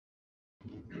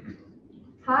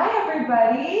Hi,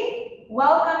 everybody.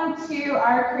 Welcome to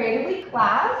our Creatively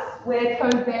class with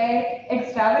José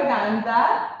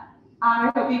Extravaganza.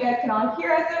 I hope you guys can all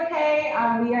hear us okay.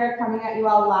 We are coming at you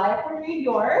all live from New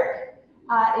York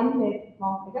I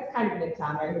guess kind of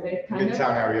Midtown, right?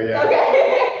 Midtown area, yeah.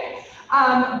 Okay.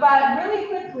 But really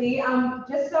quickly,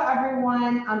 just so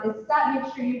everyone is set,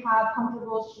 make sure you have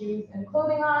comfortable shoes and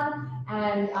clothing on,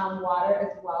 and water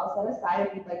as well set aside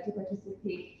if you'd like to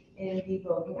participate in the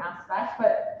voguing aspect.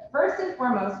 But first and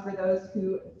foremost, for those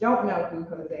who don't know who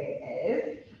José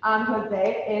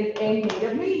is a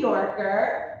native New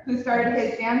Yorker who started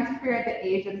his dance career at the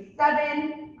age of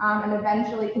 7 and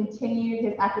eventually continued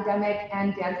his academic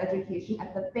and dance education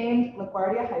at the famed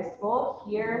LaGuardia High School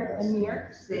here in New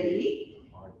York City.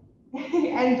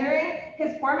 And during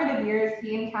his formative years,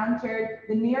 he encountered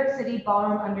the New York City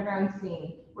ballroom underground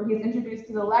scene, where he was introduced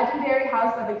to the legendary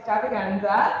House of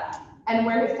Extravaganza, and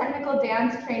where his technical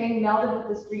dance training melded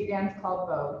with the street dance called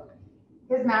Vogue.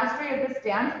 His mastery of this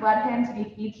dance led him to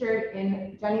be featured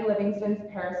in Jenny Livingston's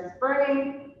Paris is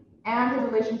Burning, and his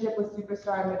relationship with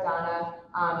superstar Madonna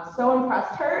so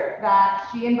impressed her that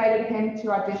she invited him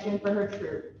to audition for her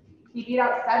troupe. He beat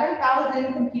out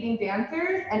 7,000 competing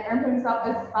dancers and earned himself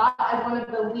a spot as one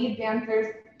of the lead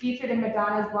dancers featured in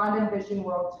Madonna's Blonde Ambition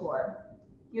World Tour.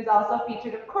 He was also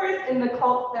featured, of course, in the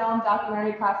cult film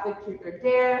documentary classic Truth or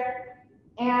Dare,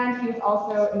 and he was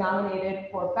also nominated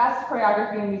for Best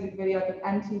Choreography and Music Video at the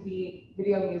MTV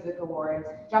Video Music Awards,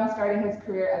 jumpstarting his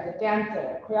career as a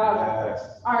dancer, choreographer,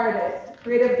 artist,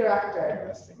 creative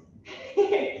director.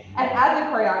 And as a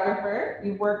choreographer,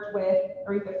 he worked with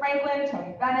Aretha Franklin,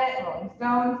 Tony Bennett, Rolling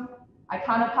Stones,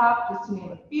 Iconopop, just to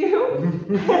name a few,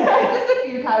 just a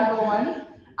few casual ones.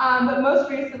 But most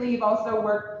recently, you've also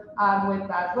worked with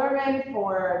Baz Luhrmann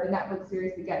for the Netflix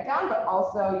series The Get Down, but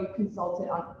also you consulted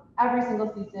on every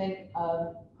single season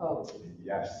of Vogue.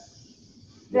 Yes.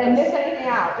 Did I miss anything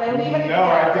out? Did I leave anything out?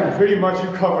 No, I think pretty much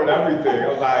you covered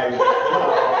everything. Like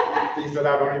things that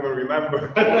I don't even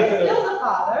remember. And you're still the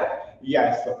father.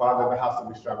 Yes, the father of the House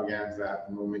of Extravaganza at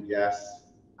the moment, yes.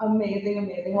 Amazing,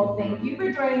 amazing. Well, thank you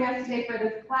for joining us today for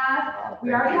this class.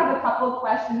 We already have a couple of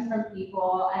questions from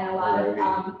people and a lot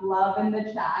of love in the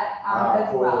chat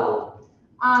as well.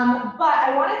 But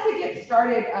I wanted to get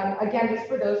started, again, just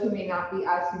for those who may not be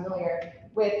as familiar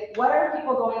with what are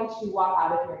people going to walk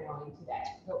out of here knowing today?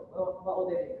 What will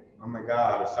they do? Oh my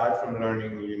God, aside from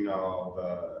learning,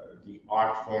 the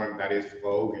art form that is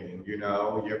voguing,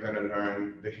 you're going to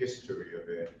learn the history of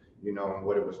it, and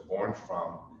what it was born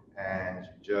from, and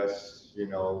just,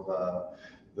 the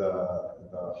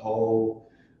whole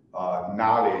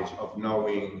knowledge of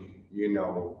knowing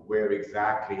where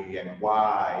exactly and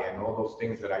why and all those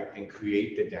things that I think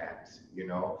create the dance,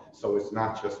 so it's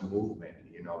not just movement,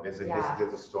 there's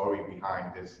a story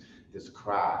behind this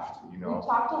craft, We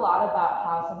talked a lot about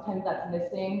how sometimes that's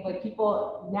missing. Like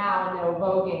people now know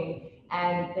voguing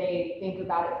and they think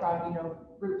about it from,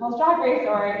 RuPaul's Drag Race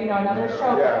or, another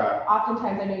show. But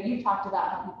oftentimes I know you've talked about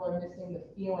how people are missing the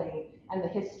feeling and the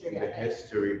history of it. The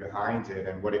history behind it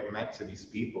and what it meant to these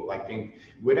people. I think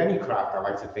with any craft, I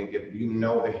like to think if you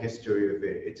know the history of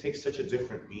it, it takes such a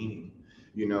different meaning.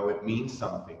 It means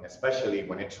something, especially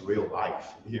when it's real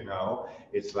life,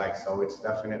 It's like, so it's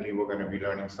definitely, we're going to be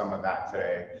learning some of that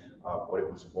today, what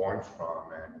it was born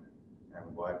from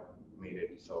and what made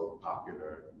it so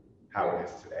popular, how it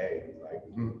is today.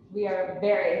 We are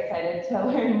very excited to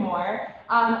learn more.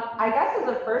 I guess as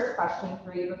a first question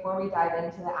for you, before we dive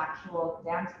into the actual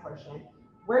dance portion,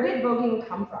 where did voguing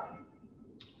come from?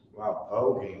 Well,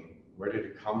 voguing, where did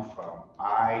it come from?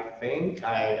 I think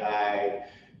I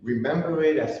remember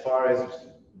it as far as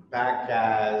back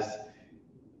as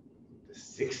the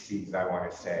 60s, I want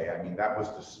to say. I mean, that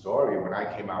was the story when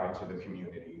I came out into the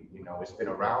community. It's been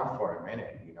around for a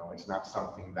minute. It's not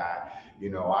something that,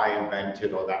 I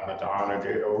invented or that Madonna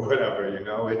did or whatever,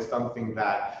 It's something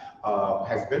that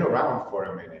has been around for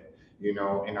a minute, in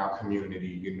our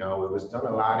community. It was done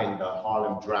a lot in the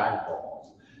Harlem drag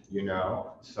balls,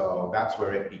 So that's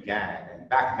where it began. And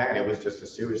back then, it was just a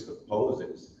series of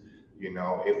poses.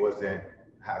 It wasn't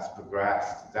has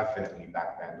progressed definitely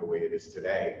back then the way it is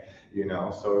today,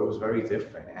 so it was very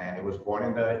different. And it was born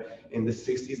in the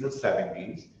 60s and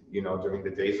 70s, during the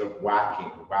days of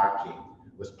whacking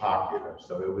was popular.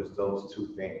 So it was those two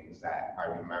things that I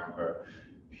remember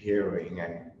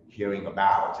hearing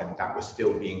about, and that was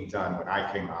still being done when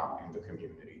I came out in the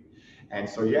community. And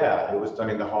so, yeah, it was done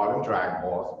in the Harlem drag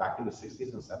balls back in the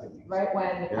 60s and 70s. Right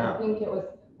when I think it was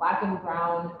black and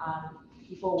brown,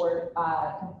 people were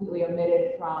completely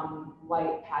omitted from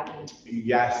white pageants.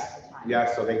 Yes,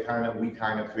 yes. So we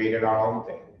kind of created our own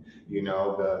thing, you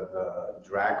know, the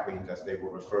drag queens, as they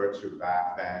were referred to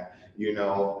back then, you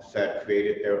know,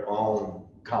 created their own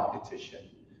competition,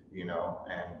 you know,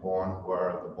 and born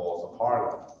were the balls of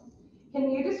Harlem. Can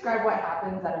you describe what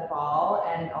happens at a ball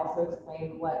and also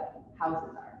explain what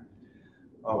houses are?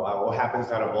 Oh, wow. What happens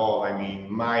at a ball? I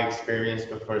mean, my experience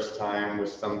the first time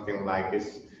was something like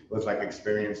was like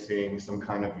experiencing some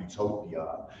kind of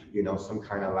utopia, you know, some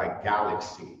kind of like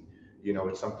galaxy. You know,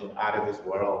 it's something out of this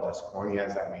world, as corny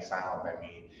as that may sound. I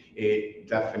mean, it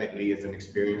definitely is an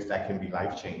experience that can be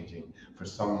life-changing for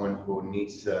someone who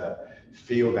needs to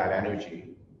feel that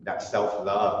energy, that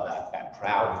self-love, that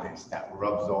proudness that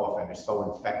rubs off and is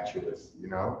so infectious, you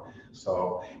know?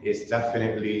 So it's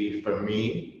definitely, for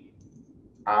me,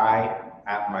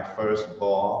 at my first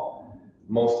ball,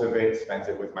 most of it spent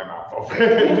it with my mouth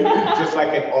open. Just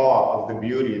like in awe of the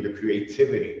beauty, the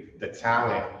creativity, the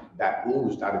talent that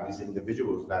oozed out of these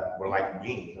individuals that were like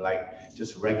me, like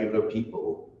just regular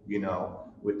people, you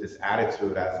know, with this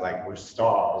attitude as like we're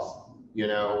stars, you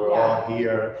know, we're all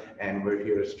here and we're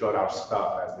here to strut our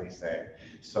stuff, as they say.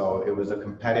 So it was a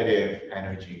competitive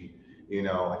energy, you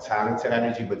know, a talented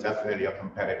energy, but definitely a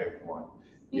competitive one.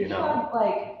 Speaking of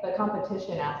like the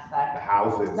competition aspect, the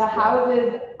houses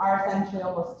are essentially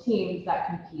almost teams that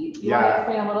compete. Do you want to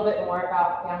explain a little bit more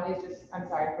about families? Just, I'm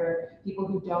sorry, for people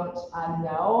who don't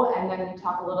know, and then you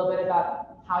talk a little bit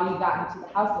about how you got into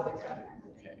the House of Xtravaganza.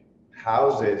 Okay.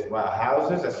 Houses, well,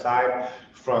 houses, aside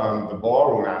from the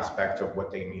ballroom aspect of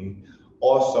what they mean,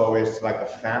 also it's like a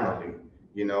family.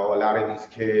 You know, a lot of these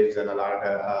kids and a lot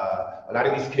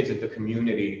of these kids in the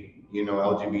community, you know,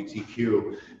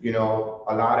 LGBTQ, you know,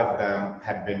 a lot of them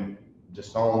had been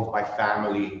disowned by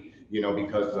family, you know,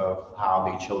 because of how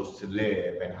they chose to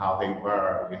live and how they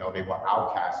were, you know, they were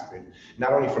outcasted,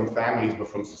 not only from families, but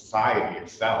from society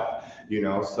itself, you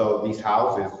know. So these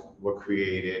houses were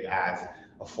created as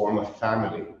a form of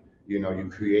family, you know, you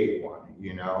create one,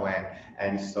 you know,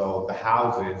 and so the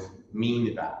houses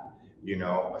mean that, you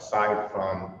know, aside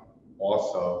from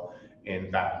also in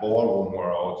that ballroom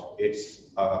world, it's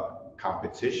a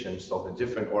competition. So the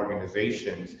different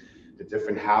organizations, the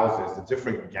different houses, the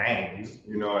different gangs,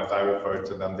 you know, as I refer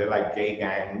to them, they're like gay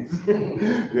gangs,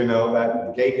 you know,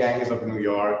 that gay gangs of New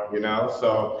York, you know,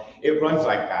 so it runs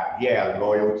like that. Yeah,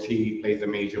 loyalty plays a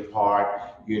major part,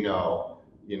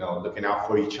 looking out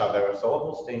for each other. So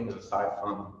all those things, aside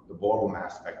from the ballroom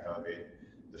aspect of it,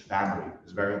 the family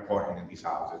is very important in these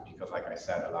houses because, like I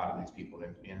said, a lot of these people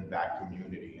in that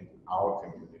community, in our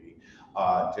community,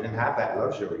 didn't have that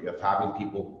luxury of having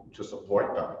people to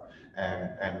support them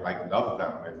and like love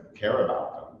them and care about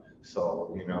them.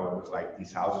 So, you know, it was like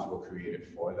these houses were created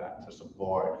for that, to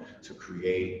support, to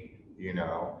create, you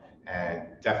know, and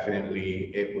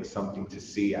definitely it was something to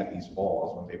see at these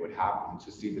balls when they would happen,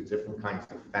 to see the different kinds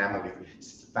of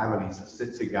families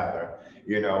sit together,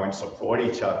 you know, and support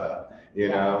each other, you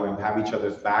know, and have each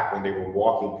other's back when they were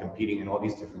walking, competing in all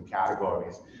these different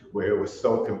categories where it was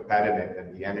so competitive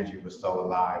and the energy was so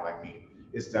alive. I mean,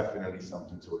 it's definitely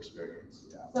something to experience.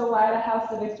 Yeah. So why the House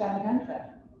of Xtravaganza?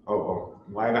 Oh, well,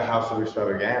 why the House of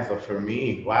Extravaganza? For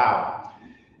me, wow.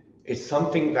 It's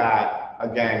something that,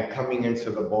 again, coming into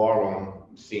the ballroom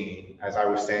scene, as I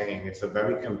was saying, it's a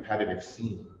very competitive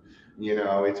scene. You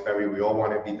know, we all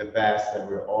want to be the best and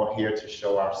we're all here to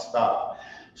show our stuff.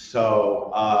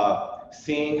 So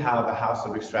seeing how the House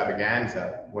of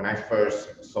Extravaganza, when I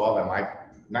first saw them,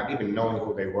 not even knowing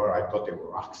who they were, I thought they were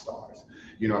rock stars.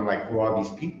 You know, I'm like, who are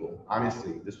these people?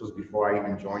 Honestly, this was before I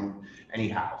even joined any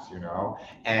house, you know?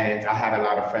 And I had a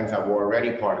lot of friends that were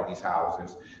already part of these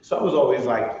houses. So I was always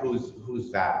like,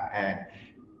 who's that? And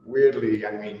weirdly,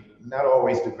 I mean, not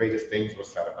always the greatest things were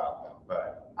said about them,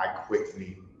 but I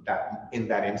quickly, in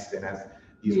that instant, as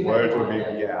these words were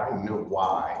being, I knew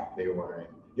why they weren't.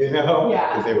 You know,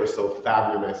 because they were so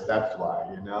fabulous. That's why,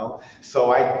 you know.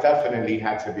 So I definitely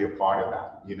had to be a part of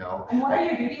that, you know. And what are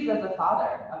your duties as a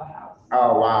father of a house?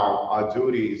 Oh wow, our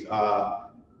duties,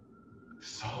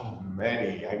 so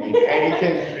many. I mean, and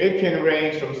it can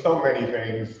range from so many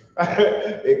things.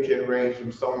 It can range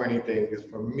from so many things.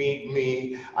 From meet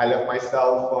me, I left my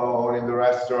cell phone in the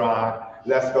restaurant.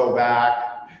 Let's go back.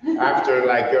 After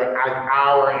like you're an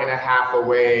hour and a half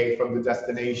away from the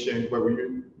destination where we were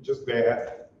just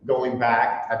there, going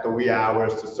back at the wee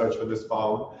hours to search for this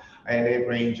phone. And it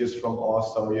ranges from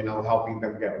also, you know, helping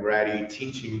them get ready,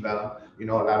 teaching them, you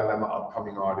know, a lot of them are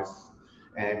upcoming artists,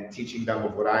 and teaching them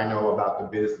of what I know about the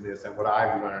business and what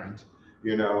I've learned,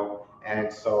 you know.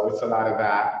 And so it's a lot of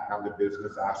that on the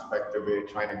business aspect of it,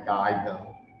 trying to guide them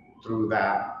through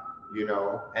that, you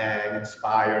know, and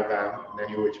inspire them in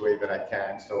any which way that I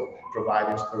can. So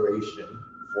provide inspiration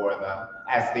for them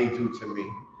as they do to me,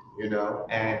 you know,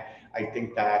 and I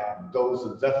think that those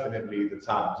are definitely the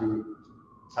top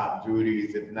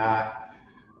duties, if not,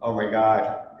 oh my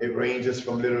God, it ranges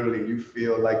from literally you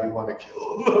feel like you want to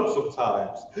kill them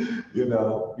sometimes, you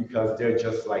know, because they're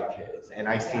just like kids. And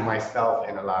I see myself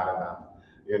in a lot of them,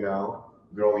 you know,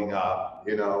 growing up,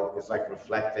 you know, it's like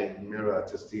reflecting mirror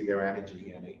to see their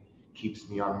energy, and it keeps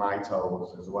me on my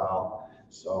toes as well.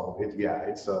 So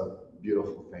it's a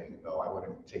beautiful thing though. I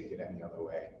wouldn't take it any other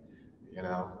way, you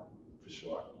know, for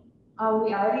sure.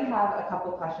 We already have a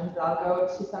couple questions, but I'll go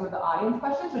to some of the audience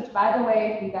questions, which by the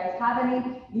way, if you guys have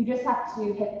any, you just have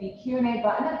to hit the Q&A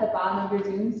button at the bottom of your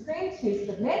Zoom screen to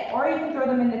submit, or you can throw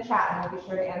them in the chat and we'll be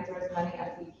sure to answer as many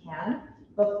as we can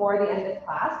before the end of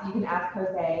class. You can ask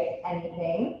Jose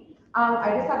anything.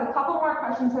 I just have a couple more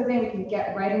questions, Jose, and we can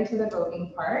get right into the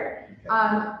voguing part.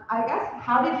 I guess,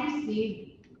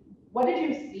 what did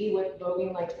you see with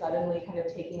voguing like suddenly kind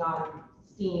of taking on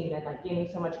steam and like gaining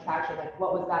so much traction? Like,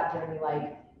 what was that journey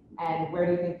like, and where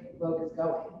do you think Vogue is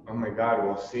going? Oh my God,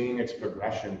 well, seeing its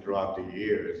progression throughout the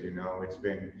years, you know, it's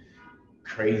been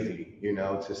crazy, you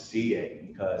know, to see it,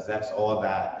 because that's all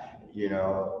that, you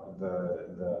know,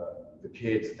 the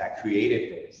kids that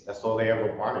created this, that's all they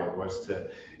ever wanted, was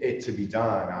it to be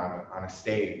done on a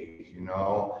stage, you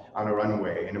know, on a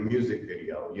runway, in a music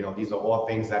video. You know, these are all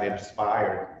things that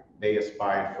they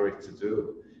aspired for it to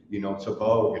do, you know, to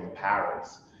Vogue in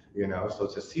Paris, you know. So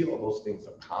to see all those things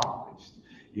accomplished,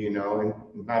 you know, and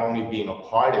not only being a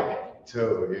part of it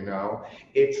too, you know,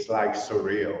 it's like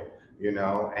surreal, you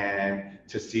know, and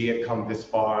to see it come this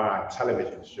far on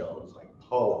television shows like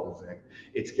Pose, and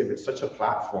it's given such a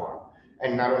platform.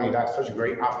 And not only that, such a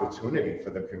great opportunity for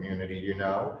the community, you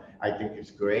know. I think it's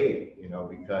great, you know,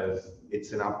 because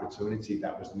it's an opportunity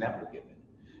that was never given,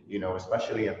 you know,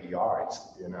 especially in the arts,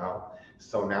 you know.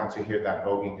 So now to hear that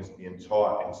voguing is being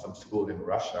taught in some school in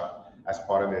Russia as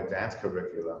part of their dance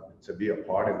curriculum, to be a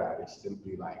part of that, it's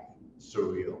simply like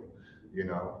surreal, you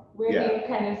know. Where do you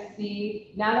kind of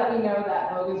see, now that we know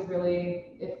that Vogue is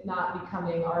really, if not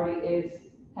becoming, already is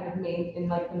kind of in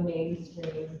like the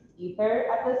mainstream ether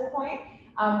at this point,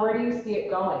 where do you see it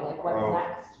going? Like, what's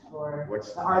next for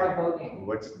the art of voguing?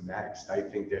 What's next? I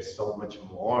think there's so much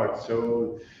more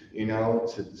to, you know,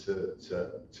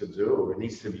 to do. It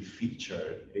needs to be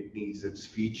featured. It needs its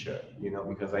feature, you know,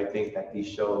 because I think that these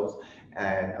shows,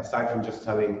 and aside from just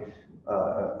telling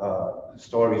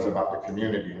stories about the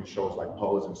community and shows like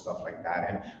Pose and stuff like that,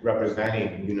 and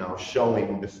representing, you know,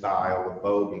 showing the style of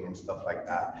voguing and stuff like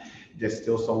that, there's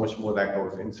still so much more that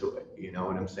goes into it. You know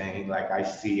what I'm saying? Like, I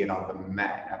see it on the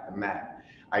Met, at the Met.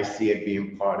 I see it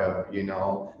being part of, you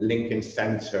know, Lincoln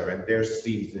Center and their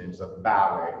seasons of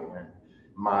ballet and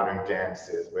modern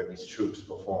dances where these troupes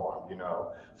perform, you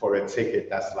know, for a ticket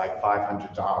that's like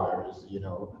 $500, you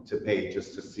know, to pay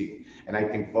just to see. And I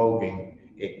think voguing,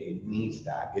 it needs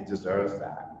that, it deserves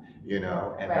that, you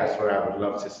know, and that's where I would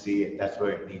love to see it. That's where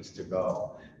it needs to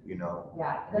go, you know.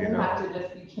 Yeah, it doesn't have to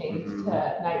just be changed to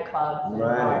nightclubs and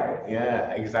bars.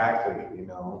 Yeah, exactly, you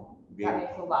know. That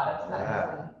makes a lot of sense.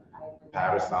 Yeah.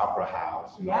 Paris Opera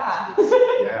House. Yeah.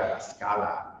 Yeah,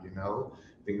 Scala, you know,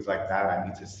 things like that. I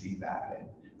need to see that. And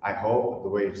I hope the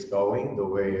way it's going, the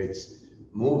way it's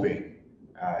moving,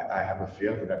 I have a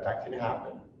feeling that that can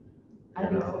happen. I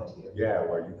think so too. Yeah,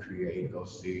 where you go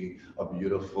see a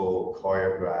beautiful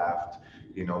choreographed,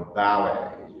 you know,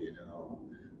 ballet, you know,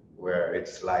 where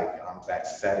it's like on that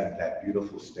setting, that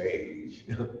beautiful stage,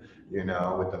 you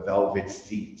know, with the velvet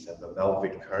seats and the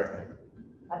velvet curtain.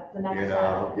 That's the next you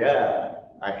know,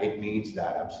 it needs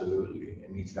that, absolutely.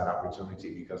 It needs that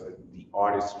opportunity, because the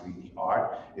artistry, the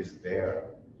art is there.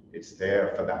 It's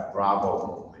there for that Bravo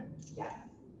moment. Yes.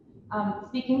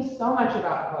 Speaking so much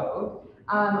about Vogue,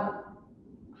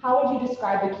 how would you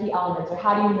describe the key elements, or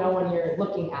how do you know when you're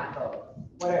looking at Vogue?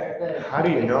 What are the? How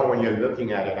do you know when you're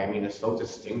looking at it? I mean, it's so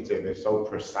distinctive, it's so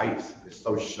precise, it's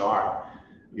so sharp,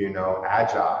 you know,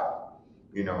 agile,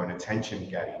 you know, and attention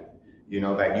getting, you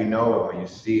know, that you know it when you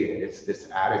see it. It's this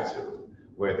attitude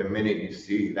where the minute you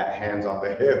see that hands on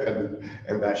the hip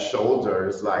and that shoulder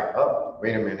is like, oh,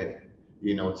 wait a minute,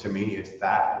 you know, to me,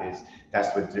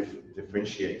 that's what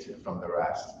differentiates it from the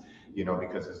rest, you know,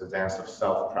 because it's a dance of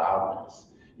self-proudness,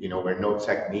 you know, where no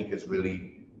technique is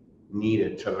really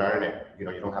needed to learn it. You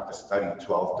know, you don't have to study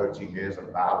 12, 13 years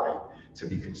of ballet to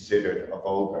be considered a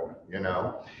voguer, you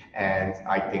know? And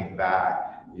I think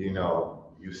that, you know,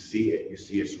 you see it, you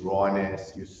see its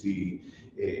rawness, you see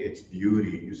its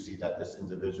beauty, you see that this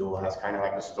individual has kind of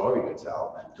like a story to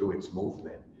tell through its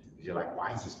movement. You're like,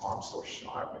 why is his arm so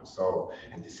sharp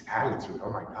and this attitude, oh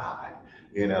my God,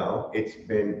 you know, it's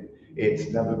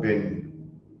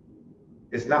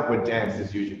not what dance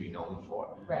is usually known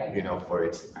for. Right. you know, for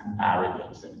its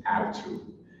arrogance and attitude,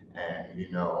 and you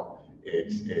know,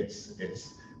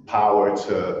 its power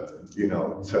to, you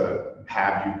know, to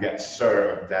have you get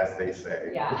served, as they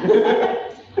say. Yeah.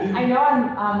 I know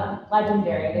on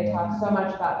Legendary, they talk so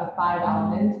much about the 5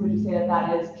 elements. Would you say that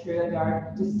that is true, that there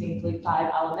are distinctly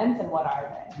 5 elements, and what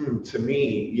are they? To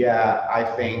me, yeah, I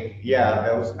think, yeah,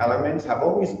 those elements have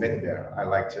always been there, I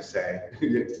like to say.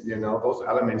 You know, those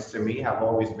elements to me have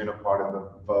always been a part of the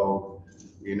Vogue,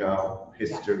 you know,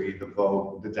 history, the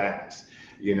Vogue, the dance.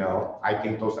 You know, I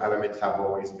think those elements have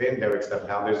always been there, except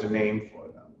now there's a name for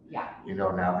them. Yeah. You know,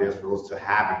 now there's rules to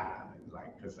having them.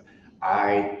 Like, because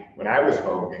when I was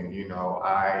voguing, you know,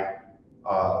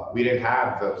 we didn't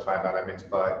have those 5 elements,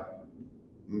 but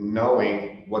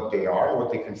knowing what they are,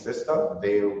 what they consist of,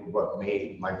 they what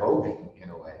made my voguing in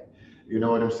a way. You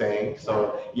know what I'm saying?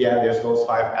 So yeah, there's those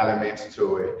 5 elements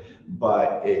to it,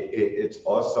 but it's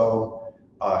also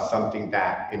something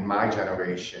that in my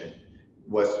generation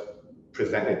was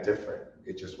presented different.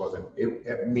 It just wasn't,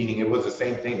 meaning it was the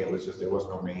same thing. It was just, there was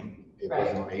no name. It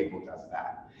wasn't labeled as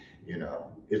that. You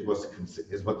know,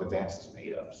 is what the dance is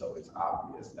made of. So it's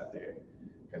obvious that they're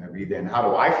going to be there. And how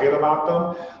do I feel about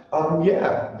them?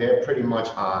 Yeah, they're pretty much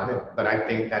on it. But I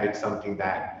think that it's something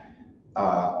that,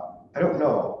 I don't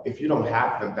know, if you don't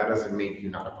have them, that doesn't make you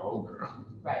not a Vogue girl.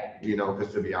 Right. You know,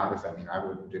 because to be honest, I mean,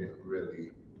 didn't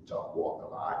really dog walk a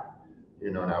lot, you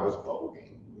know, and I was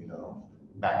voguing, you know.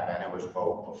 Back then it was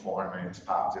Vogue performance,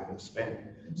 pop, dip, and spin.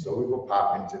 So we were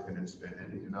popping, dipping, and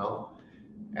spinning, you know.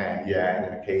 And yeah, and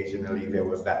then occasionally there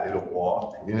was that little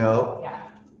walk, you know. Yeah.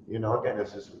 You know, again,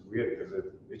 it's just weird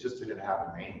because it just didn't have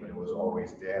a name, but it was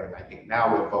always there. And I think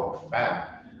now with Vogue Femme,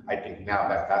 I think now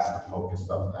that's the focus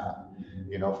of that.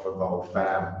 You know, for Vogue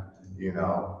Femme, you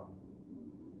know,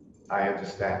 I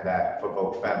understand that for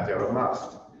Vogue Femme, they're a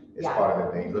must. It's part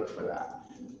of it, they look for that.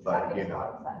 But, you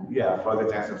know, yeah, for other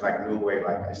dancers like New Wave,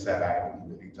 like I said, I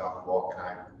really don't walk,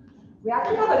 and we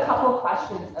actually have a couple of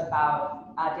questions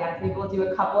about dance. Maybe we'll do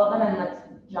a couple of them and let's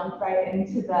jump right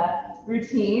into the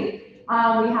routine.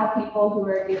 We have people who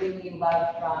are giving me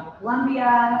love from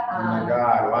Colombia. Oh my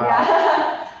God, wow.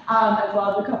 Yeah, as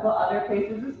well as a couple other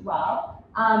places as well.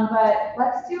 But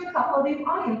let's do a couple of these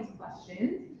audience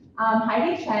questions.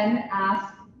 Heidi Chen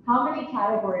asked, how many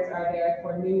categories are there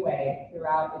for New Wave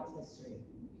throughout its history?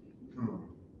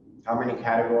 How many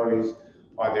categories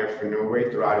are there for New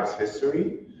Wave throughout its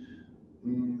history?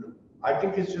 I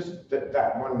think it's just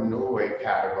that one New Wave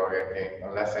category, I think,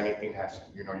 unless anything has,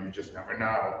 you know, you just never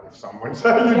know. If someone's,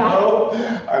 you know,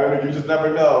 I don't know, you just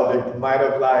never know. They might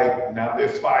have like, now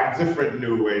there's 5 different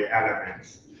New Wave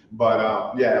elements.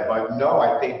 But yeah, but no,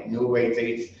 I think New Wave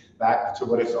dates back to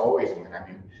what it's always been. I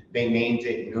mean, they named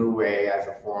it New Wave as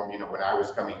a form, you know, when I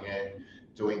was coming in,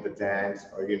 doing the dance,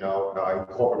 or, you know,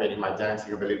 incorporating my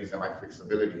dancing abilities and my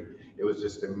flexibility. It was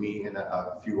just me and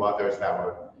a few others that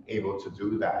were able to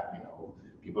do that, you know,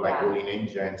 people like Willie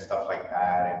Ninja and stuff like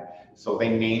that. And so they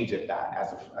named it that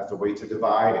as a way to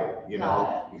divide it, you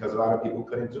know, because a lot of people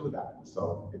couldn't do that.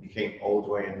 So it became Old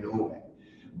Way and New Way.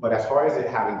 But as far as it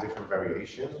having different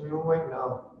variations, New Way,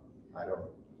 no, I don't.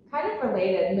 Kind of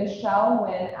related, Michelle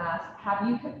Wynn asked, have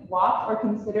you walked or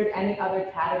considered any other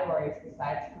categories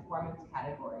besides performance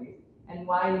categories? And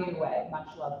why New Way? Much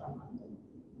love from London.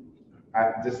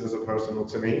 This is a personal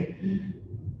to me.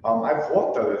 I've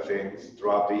walked other things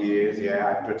throughout the years. Yeah,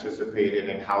 I participated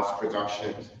in house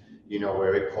productions, you know,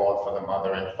 where it called for the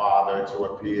mother and father to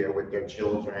appear with their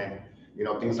children, you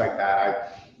know, things like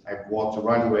that. I've walked a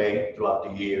runway throughout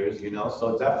the years, you know,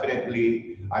 so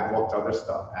definitely I've walked other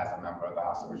stuff as a member of the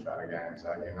House of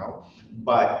Extravaganza, you know.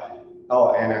 But,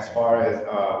 and as far as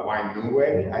why New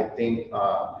Way, I think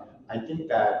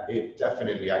that it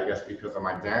definitely, I guess, because of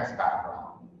my dance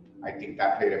background, I think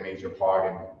that played a major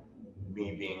part in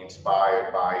me being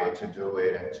inspired by it to do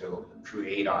it and to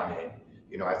create on it.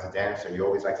 You know, as a dancer, you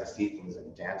always like to see things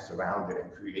and dance around it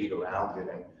and create around it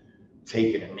and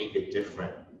take it and make it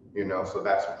different. You know, so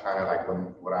that's kind of like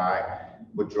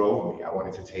what drove me. I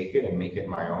wanted to take it and make it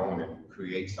my own and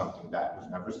create something that was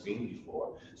never seen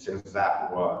before, since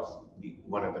that was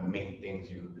one of the main things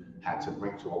you had to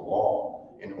bring to a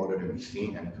wall in order to be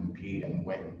seen and compete and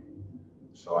win.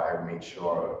 So I made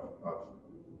sure of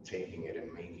taking it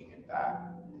and making it that.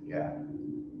 Yeah.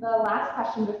 The last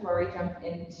question before we jump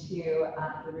into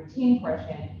the routine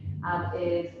portion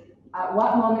is, at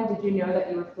what moment did you know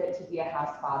that you were fit to be a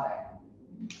house father?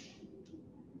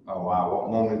 Oh wow,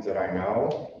 what moment did I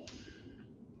know?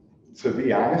 To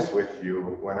be honest with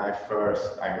you, when I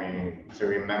first, to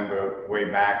remember way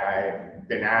back, I've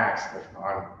been asked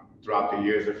throughout the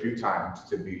years a few times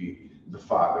to be the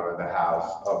father of the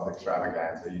house of the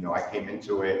extravaganza. You know, I came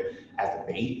into it as a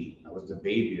baby. I was the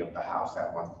baby of the house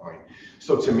at one point.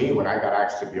 So to me, when I got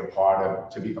asked to be a part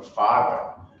of, to be the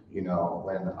father, you know,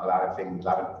 when a lot of things, a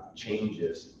lot of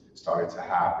changes started to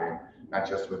happen, not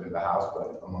just within the house,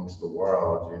 but amongst the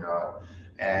world, you know,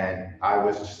 and I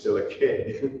was still a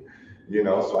kid. You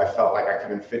know, so I felt like I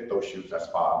couldn't fit those shoes as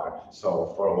father.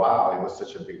 So for a while, it was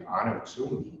such a big honor to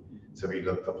me to be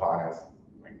looked upon as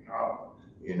like, no,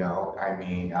 you know, I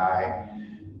mean, I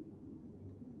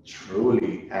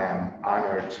truly am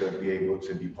honored to be able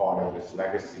to be part of this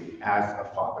legacy as a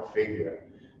father figure,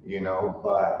 you know,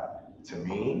 but to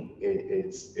me,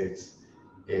 it's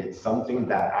something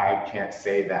that I can't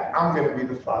say that I'm going to be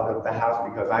the father of the house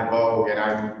because I Vogue and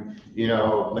I'm, you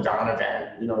know, Madonna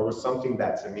band. You know, it was something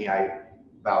that to me I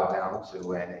bow down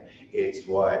to, and it's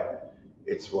what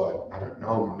I don't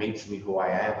know makes me who I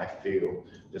am. I feel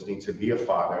just need to be a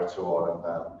father to all of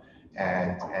them,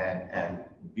 and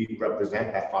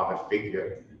represent that father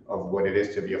figure of what it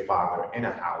is to be a father in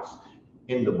a house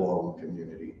in the ballroom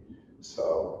community.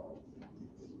 So.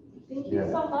 Thank you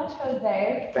so much,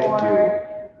 Jose, Thank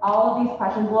for all of these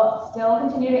questions. We'll still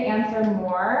continue to answer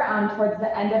more towards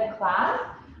the end of class,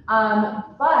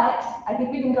 but I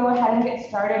think we can go ahead and get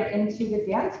started into the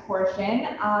dance portion.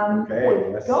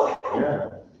 Okay, go ahead. Yeah.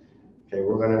 Okay,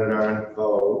 we're going to learn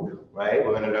Vogue, right?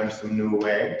 We're going to learn some new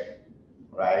way,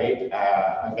 right?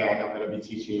 Again, I'm going to be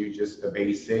teaching you just the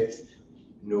basics,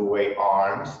 new way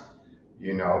arms,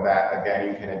 you know, that again,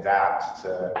 you can adapt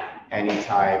to any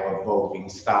type of voguing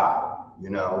style. You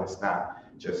know, it's not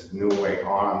just new way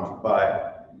arms,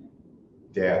 but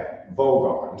they're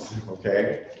Vogue arms,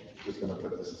 okay? Just gonna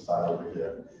put this aside over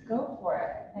here. Go for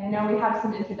it. I know we have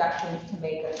some introductions to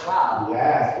make as well.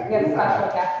 Yes, we have special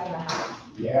guests in the house.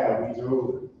 Yeah, we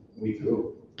do. We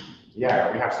do.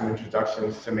 Yeah, we have some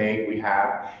introductions to make. We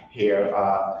have here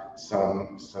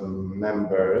some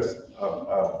members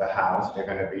of the house. They're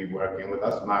going to be working with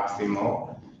us,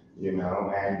 Maximo, you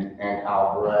know, and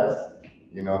Alvarez.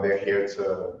 You know, they're here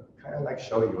to kind of like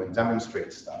show you and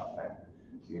demonstrate stuff and,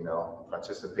 you know,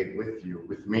 participate with you,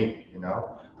 with me, you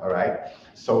know. All right.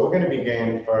 So we're going to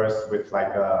begin first with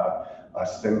like a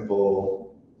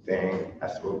simple thing,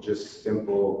 as well, just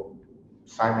simple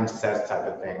Simon Says type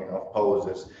of thing of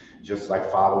poses, just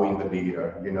like following the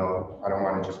leader. You know, I don't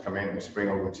want to just come in and spring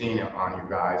a routine on you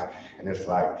guys. And it's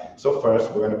like, so first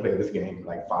we're going to play this game,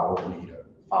 like follow the leader,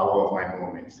 follow my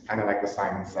movements, kind of like the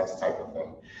Simon Says type of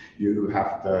thing. You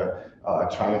have to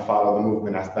try and follow the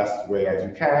movement as best way as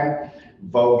you can.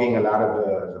 Voguing, a lot of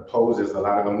the poses, a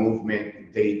lot of the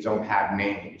movement, they don't have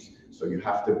names. So you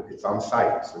have to, it's on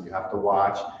site. So you have to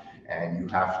watch and you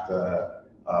have to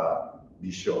be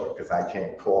sure, because I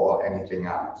can't call anything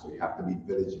out. So you have to be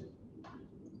vigilant.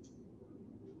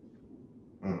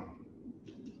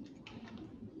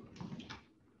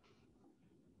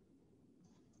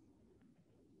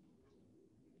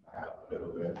 A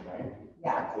little bit, right?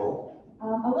 Yeah. Cool. A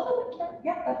little bit,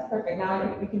 yeah, that's perfect.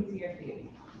 Now we can see your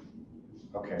feet.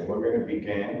 Okay, we're going to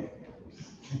begin.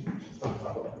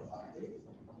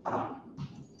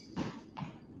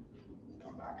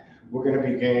 We're going to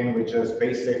begin with just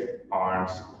basic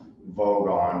arms, Vogue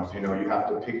arms. You know, you have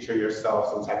to picture yourself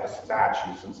some type of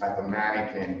statue, some type of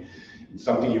mannequin,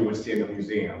 something you would see in a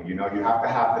museum. You know, you have to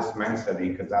have this mentally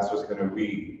because that's what's going to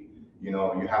read. You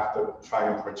know, you have to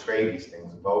try and portray these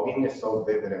things. Voguing is so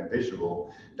vivid and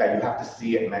visual that you have to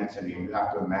see it mentally and you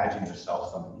have to imagine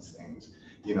yourself some of these things.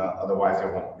 You know, otherwise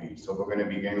it won't be. So we're going to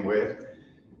begin with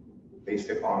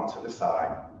basic arm to the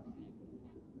side,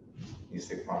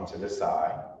 basic arm to the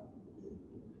side,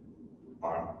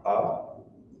 arm up,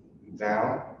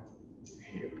 down,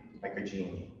 here, like a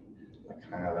genie, like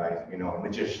kind of like, you know, a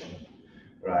magician,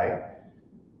 right?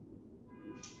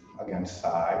 Again,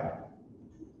 side,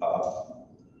 up,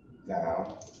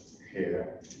 down,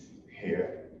 here,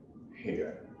 here,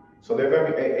 here. So they're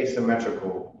very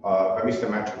asymmetrical, very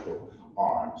symmetrical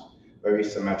arms, very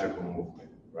symmetrical movement,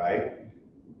 right?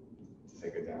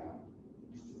 Take it down.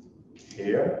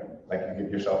 Here, like you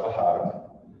give yourself a hug.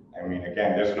 I mean,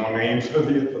 again, there's no names for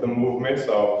the movement,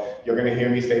 so you're gonna hear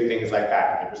me say things like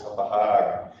that. Give yourself a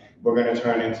hug. We're gonna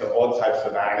turn into all types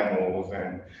of animals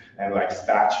and like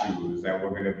statues, and we're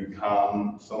gonna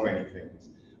become so many things.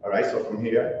 All right, so from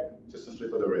here, just a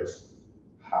flip of the wrist,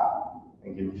 hug,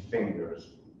 and give me fingers.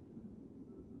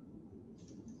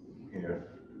 Here,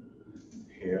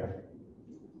 here,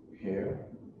 here,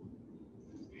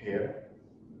 here,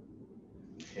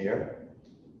 here.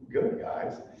 Good,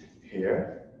 guys.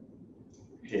 Here,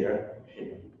 here,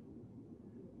 here,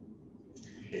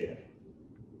 here,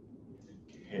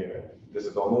 here. This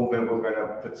is the movement we're going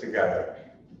to put together.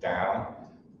 down,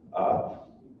 up,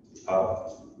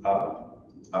 up, up,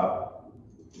 up,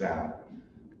 down.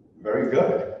 Very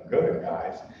good, good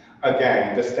guys.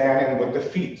 Again, the standing with the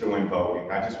feet doing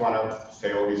voguing. I just want to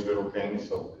say all these little things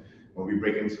so when we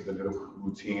break into the little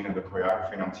routine and the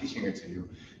choreography and I'm teaching it to you,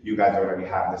 you guys already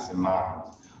have this in mind.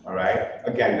 All right?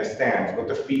 Again, the stands, what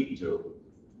the feet do.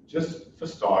 Just for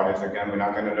starters, again, we're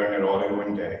not going to learn it all in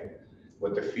one day.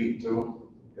 What the feet do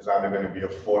is either going to be a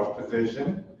fourth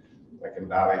position, like in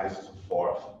ballet, this is a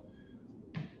fourth,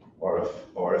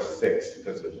 or a sixth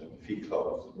position, feet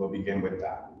closed. We'll begin with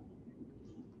that.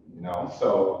 You know,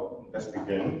 so let's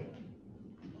begin,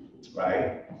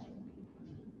 right?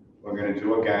 We're going to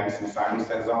do again some Simon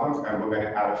Says arms, and we're going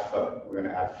to add a foot. We're going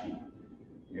to add feet,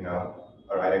 you know?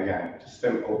 All right, again, just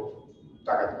simple.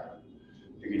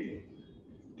 Diggy-ding,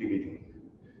 diggy-ding,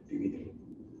 diggy-ding,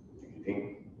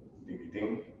 diggy-ding,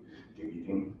 diggy-ding,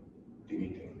 diggy-ding,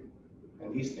 diggy-ding.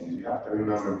 And these things you have to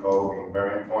remember voguing,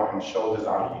 very important. Shoulders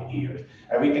out of your ears.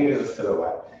 Everything is a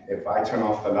silhouette. If I turn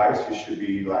off the lights, you should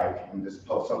be like in this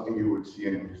pose, something you would see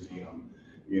in a museum,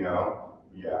 you know?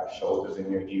 Yeah, shoulders in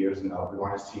your ears. No, we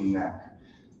want to see neck.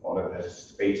 All of this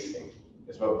spacing.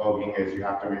 That's what voguing is. You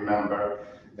have to remember,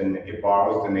 it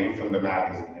borrows the name from the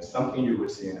magazine. It's something you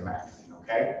would see in a magazine,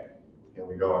 okay? Here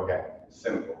we go again.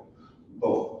 Simple.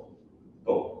 Boom,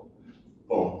 boom,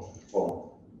 boom,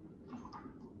 boom.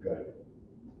 Good.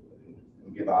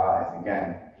 And give eyes.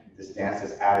 Again, this dance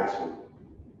is attitude.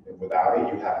 If without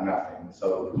it, you have nothing.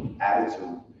 So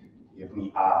attitude, give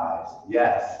me eyes.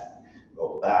 Yes.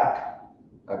 Go back.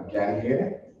 Again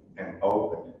here, and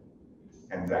open,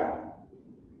 and down.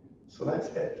 So that's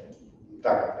it.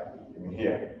 Give me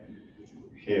here,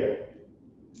 here,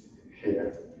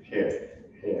 here, here,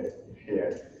 here,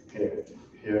 here, here,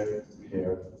 here,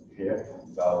 here, here.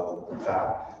 Double,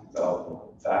 tap,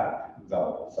 double, tap,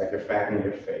 double. It's like you're fanning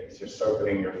your face. You're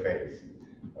circling your face.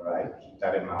 All right? Keep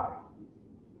that in mind.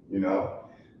 You know?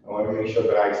 I want to make sure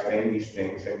that I explain these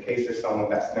things in case there's someone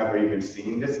that's never even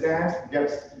seen this dance,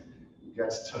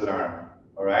 gets to learn,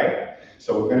 all right?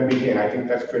 So we're gonna begin, I think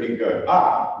that's pretty good.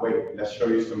 Wait, let's show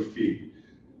you some feet.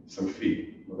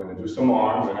 We're gonna do some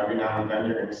arms, and every now and then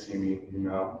you're gonna see me, you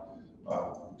know,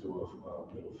 do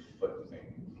a little foot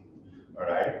thing, all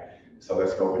right? So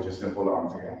let's go with your simple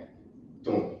arms again.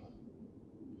 Dum,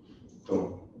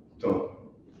 dum, dum,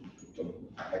 dum,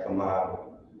 like a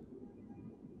model.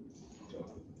 Dum.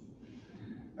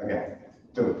 Again,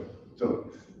 dum,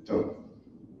 dum, dum,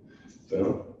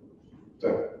 dum.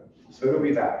 So it'll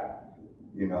be that,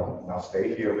 you know. Now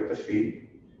stay here with the feet,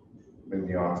 bring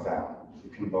the arms down. You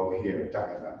can vogue here, da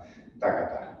da da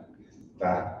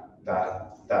da da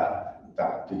da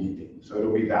da. So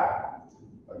it'll be that.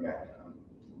 Again,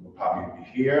 we'll probably be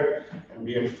here and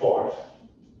be in fourth.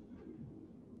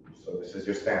 So this is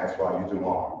your stance while you do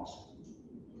arms.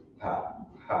 Ha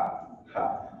ha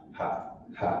ha ha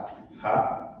ha ha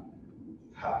ha ha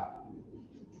ha.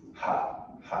 Ha,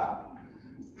 ha,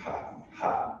 ha,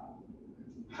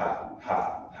 ha,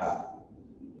 ha,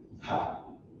 ha,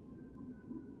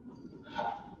 ha,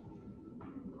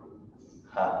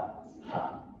 ha,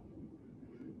 ha.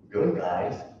 Good,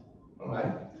 guys. All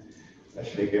right. Let's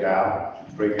shake it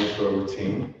out, break into a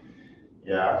routine.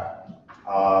 Yeah.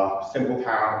 Simple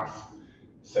counts,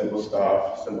 simple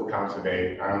stuff, simple counts of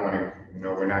 8. I don't want to, you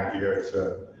know, we're not here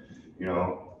to, you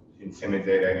know,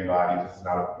 intimidate anybody. This is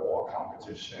not a ball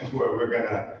competition where we're going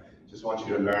to just want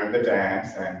you to learn the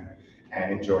dance and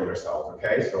enjoy yourself,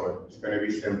 okay? So it's going to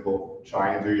be simple.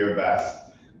 Try and do your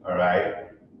best, all right?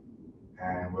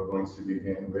 And we're going to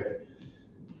begin with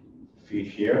feet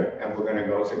here, and we're going to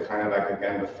go to kind of like,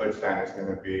 again, the foot stand is going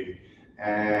to be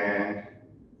and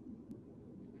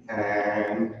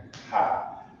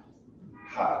ha,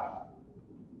 ha,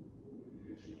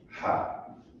 ha,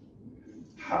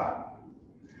 ha,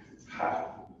 ha,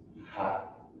 ha,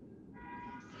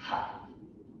 ha.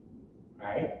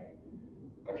 Right?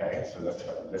 Okay, so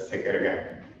let's take it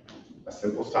again. A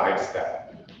simple side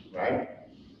step, right?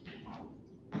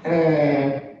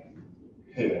 And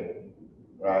here,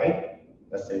 right?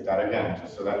 Let's take that again,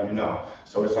 just so that you know.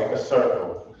 So it's like a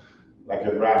circle, like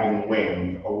you're grabbing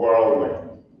wind, a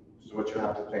whirlwind. This is what you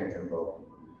have to think in Vogue,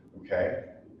 okay?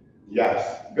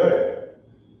 Yes, good.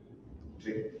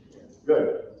 See,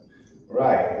 good.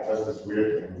 Right, it does this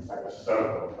weird thing, it's like a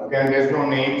circle. Again, there's no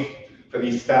names for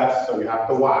these steps, so you have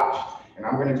to watch. And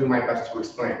I'm gonna do my best to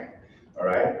explain, all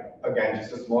right? Again,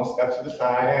 just a small step to the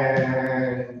side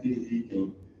and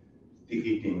diggy-ding,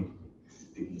 diggy-ding,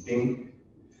 diggy-ding,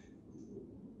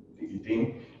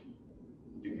 diggy-ding,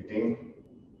 diggy-ding,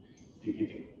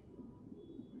 diggy-ding,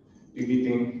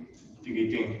 diggy-ding,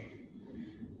 diggy-ding,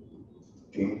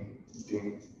 ding,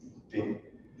 ding, ding,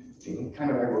 ding,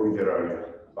 kind of like what we did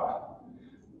earlier. 5.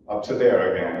 Up to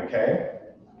there again, okay?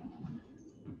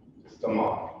 Just a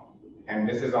mark. And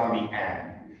this is on the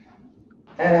end.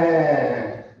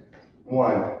 And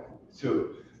 1,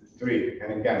 2, 3.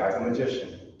 And again, like a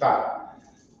magician. Dot.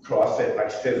 Cross it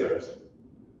like scissors.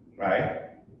 Right?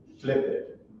 Flip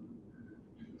it.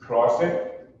 Cross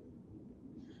it.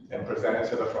 And present it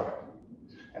to the front.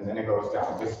 And then it goes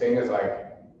down. This thing is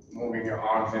like moving your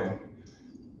arms in,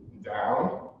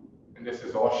 down. And this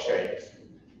is all shapes.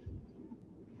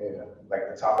 Yeah, like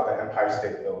the top of the Empire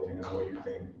State Building is what you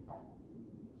think.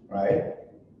 Right?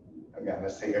 Again,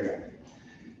 let's take it again.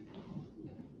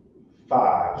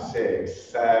 5, 6,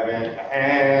 7,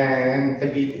 and da,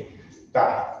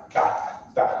 da, da,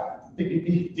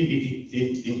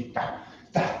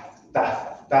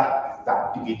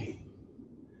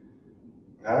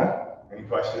 Any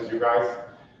questions, you guys?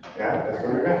 Yeah, that's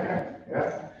what we got.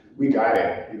 Yeah, we got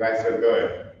it. You guys are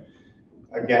good.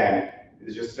 Again,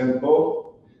 it's just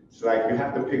simple. It's like you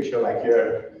have to picture like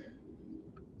you're,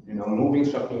 you know, moving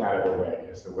something out of the way.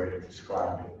 Is the way to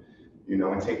describe it. You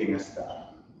know, and taking a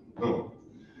step. Boom.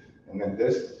 And then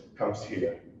this comes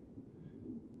here.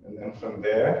 And then from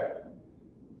there,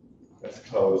 let's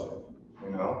close it,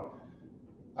 you know.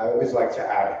 I always like to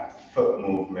add foot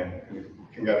movement. It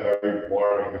can get very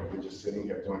boring if we're just sitting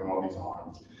here doing all these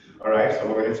arms. All right, so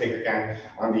we're gonna take again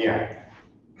on the end.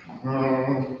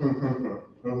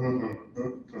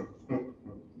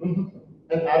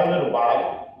 And add a little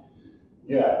body.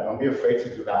 Yeah, don't be afraid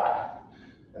to do that.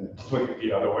 And flip it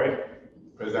the other way.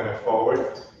 Present it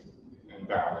forward and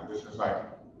down. And this is like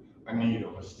a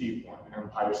needle, a steep one.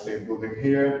 Empire State Building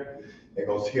here. It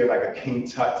goes here like a King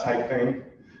Tut type thing,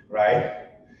 right?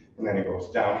 And then it goes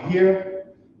down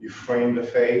here. You frame the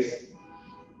face.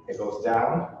 It goes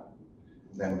down,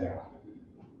 then down.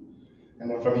 And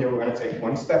then from here, we're going to take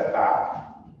one step back,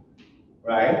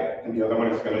 right? And the other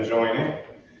one is going to join it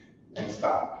and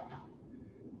stop.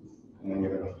 And then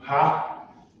you're going to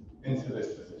hop into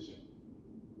this position.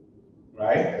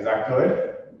 Right? Is that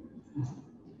good?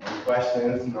 Any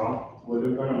questions? No? We're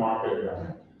just going to mark it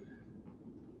again.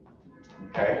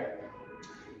 Okay?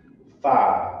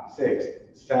 5, 6,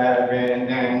 7,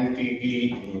 and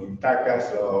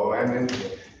slow, and then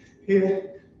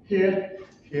here, here,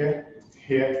 here,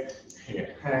 here,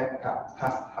 here. Ha, ha, ha,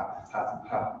 ha,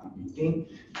 ha, ding,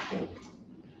 ding.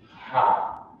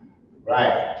 Ha.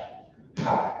 Right.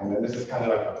 Ha. And then this is kind of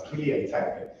like a plie type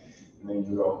thing. And then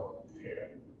you go here.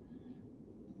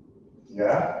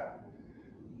 Yeah?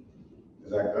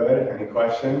 Is that good? Any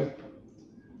questions?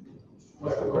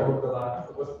 What's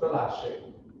the last shape?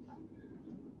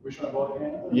 Which one, both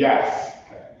hands? Yes.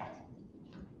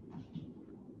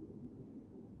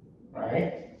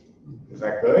 Right? Is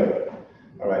that good?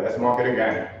 All right, let's mark it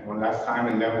again. One last time,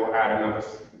 and then we'll add another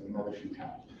few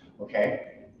counts.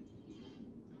 Okay?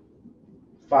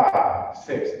 5,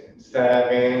 6,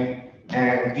 7,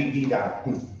 and dee down.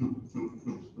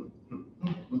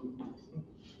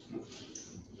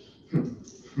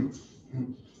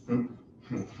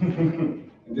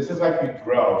 And this is like you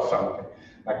throw something.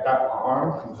 Like that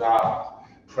arm comes out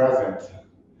present,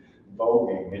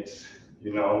 voguing. It's,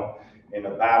 you know, in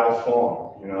a battle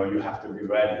form. You know, you have to be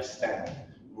ready to stand.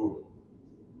 Ooh.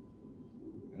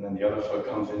 And then the other foot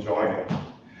comes and joins it.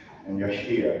 And you're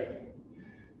here.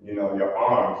 You know, your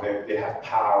arms, they have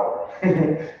power.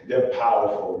 They're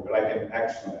powerful. You're like an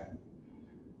X-Men.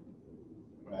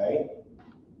 Right?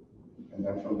 And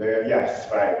then from there, yes,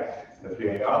 right. The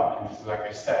feeling up. And this is, like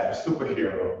I said, a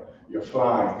superhero. You're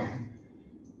flying.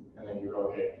 And then you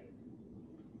go here.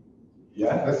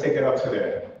 Yeah, let's take it up to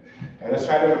there. And let's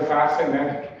try to do fast, and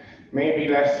then maybe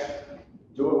let's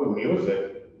do it with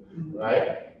music,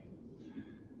 right?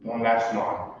 One last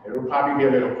one. It'll probably be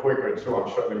a little quicker too. I'm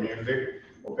sure the music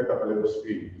will pick up a little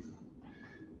speed.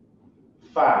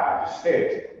 5,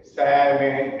 6,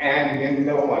 7, and then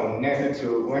the 1, and the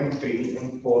 2, and 3,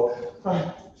 and 4,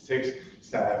 5, 6,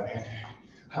 7, 8.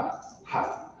 Ha,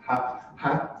 ha, ha,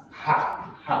 ha, ha,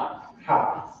 ha,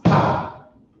 ha, ha.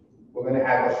 We're gonna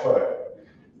add the foot.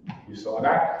 You saw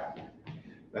that?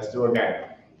 Let's do it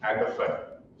again. Add the foot.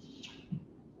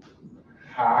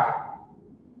 Ha,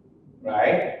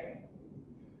 right?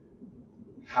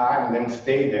 Ha, and then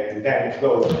stay there, and then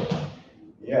close it.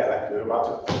 Yeah, like you're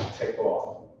about to take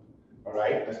off. All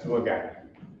right, let's do it again.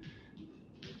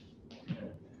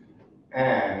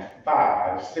 And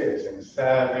 5, 6, and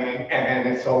 7, and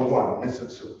it's a 1, it's a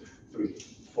 2, 3,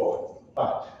 4,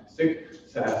 5,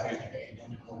 6, 7, 8,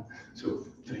 and 1, 2,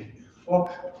 3, 4,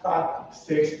 5,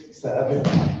 6, 7,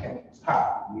 and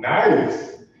ha.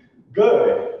 Nice.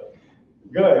 Good.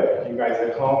 Good. You guys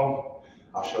at home,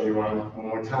 I'll show you one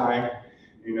more time,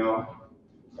 you know,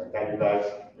 like that you guys,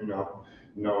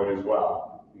 know it as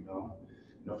well,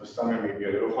 for some it may be a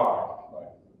little hard,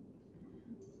 but,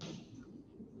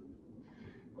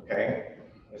 okay,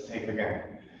 let's take it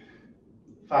again.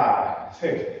 5,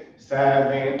 6,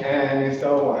 7, and it's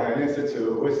a 1, it's a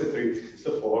 2, it's a 3, it's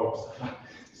a 4, it's a 5,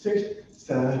 6,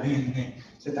 7, 8,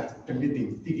 it's a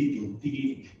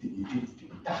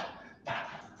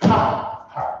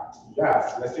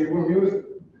yes, let's see with music.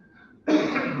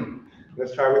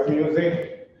 Let's try with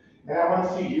music. And I want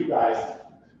to see you guys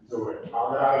do it.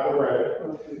 I'll get out of the way.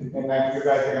 And then you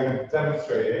guys are going to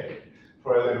demonstrate it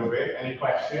for a little bit. Any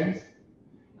questions?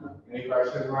 Any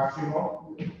questions,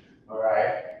 Maximo? All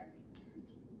right.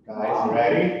 Guys,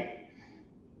 ready?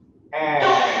 And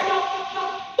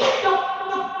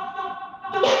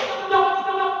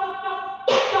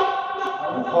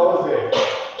close it.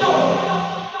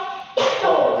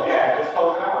 Close, yeah, just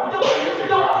close it out. Music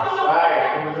drops. Right,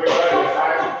 I'm gonna do it this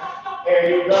time. Here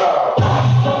you go.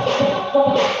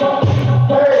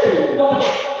 Hey!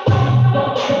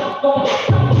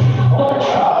 Oh my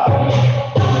God.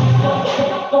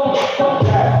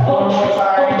 Yes, one more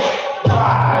time.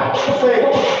 5, 6,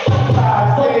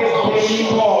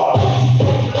 8 more.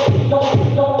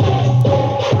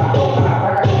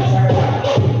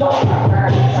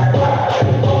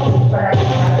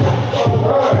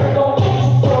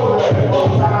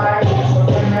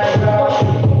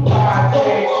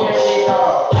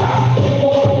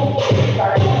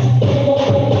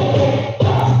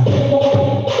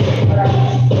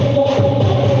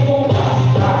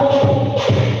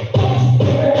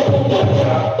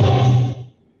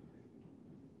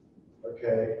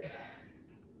 Okay.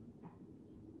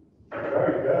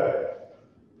 Very good.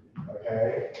 Okay.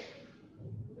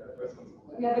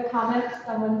 Yeah, the comments,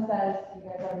 someone says you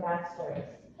guys are masters.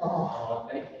 Oh,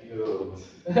 thank you.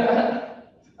 Okay,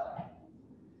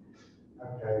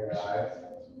 guys.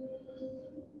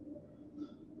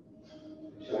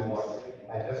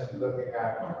 I just looking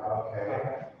at,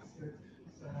 okay.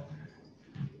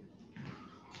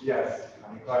 Yes,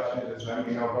 any questions, just let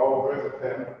me know, go over it with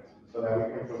him so that we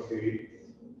can proceed.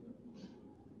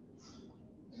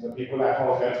 The people at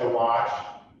home get to watch.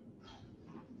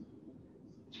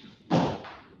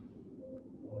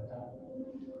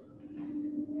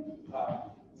 5,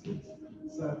 6,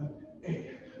 7, 8.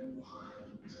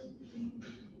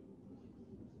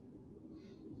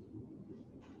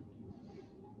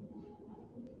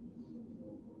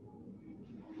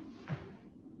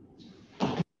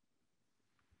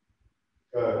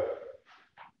 Good.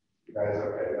 You guys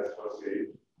okay? Let's proceed.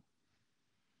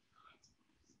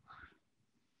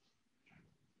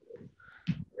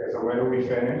 Okay, so where do we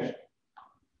finish?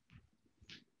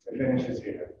 The finish is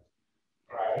here,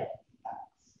 right?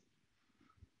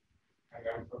 And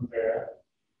then from there,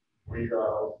 we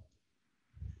go,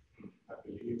 I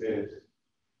believe is,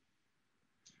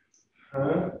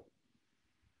 huh,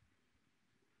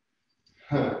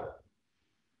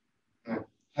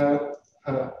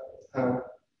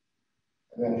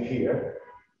 and then here,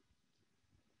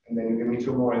 and then you give me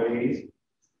 2 more of these, and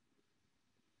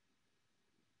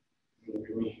you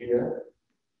give me here,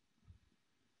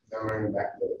 then bring it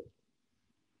back to it.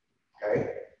 Okay?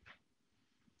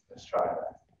 Let's try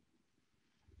that.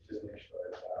 Just make sure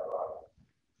it's not wrong.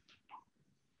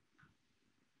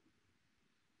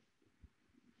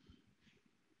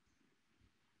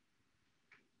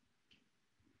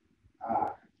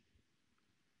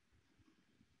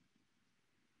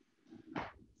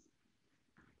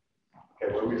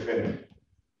 Okay, where we finish?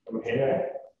 From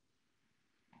here,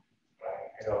 right,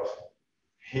 it goes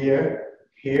here,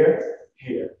 here,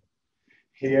 here,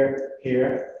 here,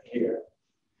 here, here,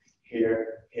 here,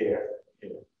 here,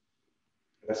 here.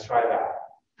 Let's try that.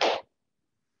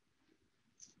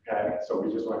 Okay, so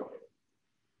we just went here.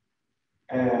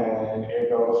 And it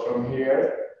goes from here,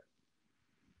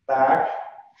 back,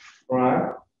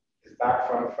 front, it's back,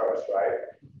 front first, right?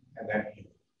 And then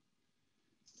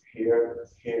here,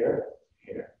 here,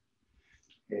 here,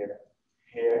 here,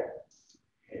 here,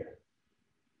 here.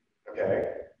 Okay?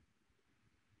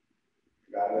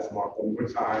 You got this mark one more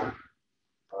time.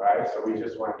 All right, so we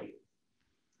just went here.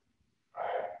 All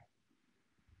right?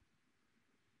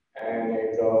 And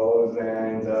it goes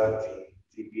and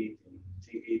tiki,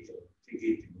 tiki,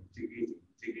 tiki, tiki, tiki,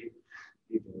 tiki,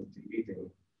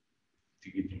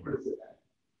 tiki. Where is it at?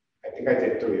 I think I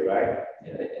did 3, right?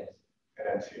 Yeah, it is. And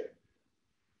that's here.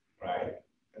 Right?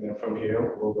 And then from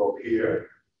here, we'll go here,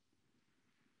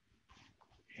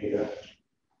 here,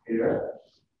 here,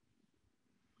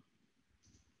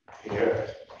 here,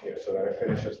 here, so that I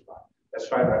finish this line. Let's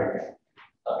try that again.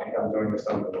 I think I'm doing this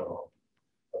on the wall.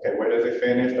 Okay, where does does it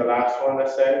finish? The last one,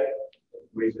 let's say,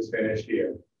 we just finished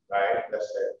here, right? Let's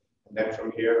say. And then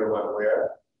from here, we went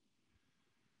where?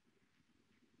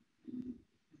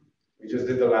 We just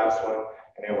did the last one,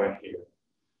 and it went here,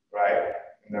 right?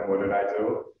 And then what did I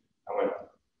do? I went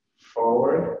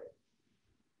forward.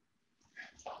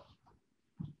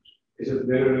 It's just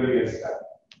literally a step.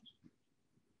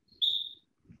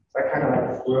 So I kind of like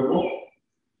a swivel.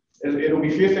 It'll be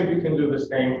fierce if you can do the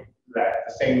same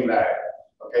leg.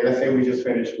 Okay, let's say we just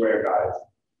finished where, guys?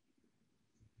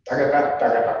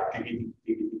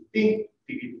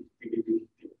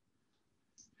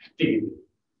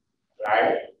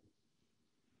 Right?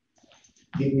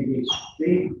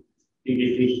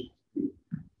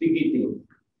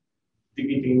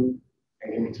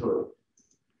 And into it.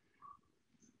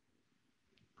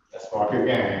 Let's walk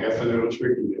again. That's a little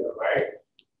tricky there, right?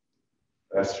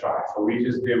 Let's try. So we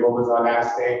just did, what was our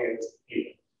last thing? It's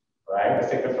here, right?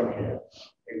 Let's take it from here.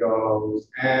 It goes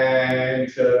and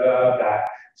to the back,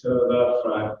 to the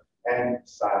front, and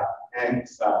side, and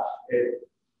side.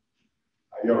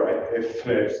 You're right. It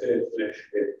flips, it flips,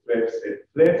 it flips, it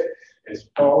flips. It's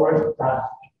forward, back,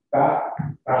 back,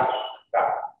 back,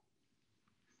 back.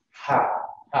 Ha,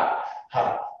 ha,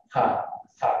 ha, ha,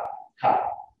 ha, ha.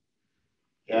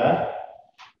 Yeah?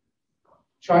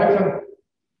 Try it from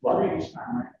what? Each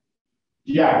time, right?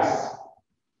 Yes.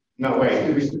 No, wait.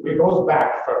 It goes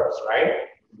back first, right?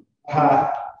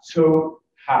 Ha, two,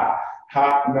 ha,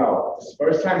 ha. No. This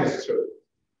first time is two.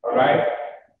 All right?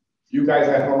 You guys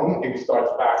at home, it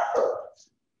starts back first.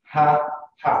 Ha,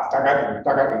 ha.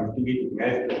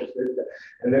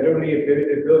 And literally,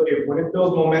 when it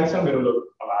builds momentum, it'll look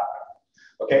a lot better.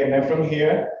 Okay, and then from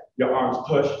here, your arms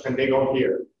push and they go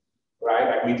here, right?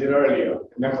 Like we did earlier.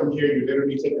 And then from here, you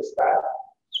literally take a step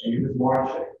and you just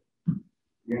march it.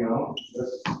 You know,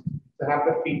 just to have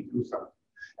the feet do something.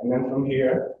 And then from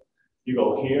here, you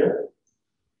go here,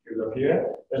 you go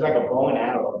here. There's like a bow and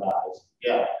arrow, guys.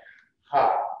 Yeah.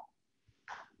 Ha.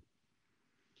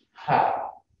 Ha.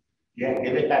 Yeah,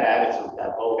 give it that attitude,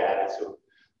 that Vogue attitude.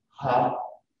 Ha.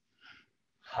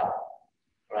 Ha.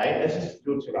 Right? Let's just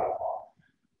do to that part.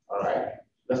 All right.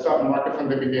 Let's start marking from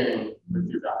the beginning with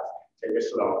you guys. Take it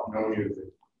slow, no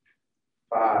music.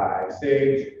 5,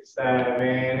 6, 7,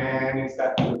 and it's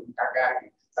that. Ha,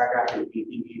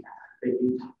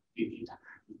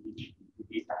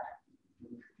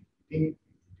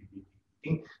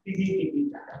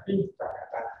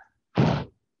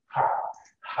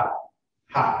 ha,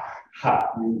 ha,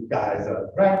 ha. You guys are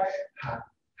right. Ha,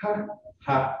 ha,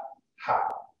 ha, ha.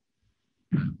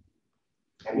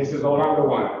 And this is all under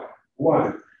one.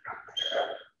 One.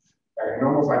 And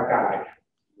almost like that. Like,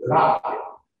 lock it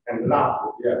and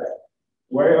lock it. Yeah.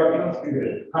 Where you don't see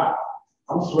this. Ha.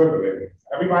 I'm swiveling.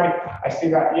 Everybody, I see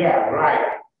that. Yeah,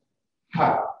 right.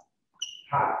 Ha.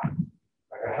 Ha.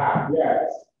 Like a ha.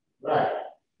 Yes. Right.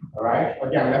 All right.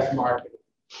 Again, let's mark it.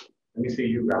 Let me see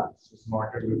you guys. Just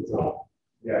mark it with the.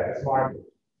 Yeah, let's mark it.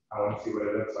 I want to see what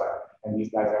it looks like. And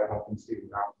these guys are helping see it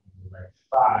now.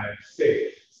 5,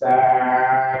 6,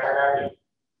 7.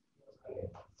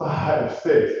 5,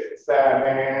 6,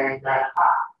 7. Ha.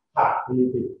 Ha. Ha.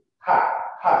 Ha.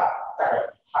 Ha.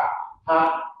 Ha.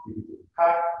 Ha.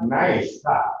 Nice.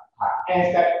 Ha. Ha. And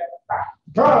step back.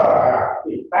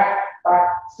 Back. Back.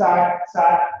 Side.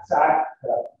 Side. Side.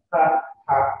 Ha.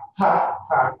 Ha. Ha. Ha.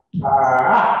 Ha.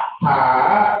 Ha. Ha.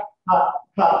 Ha.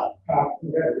 Ha.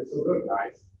 Yeah, it's so good,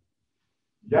 guys.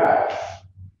 Yes.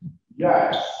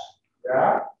 Yes.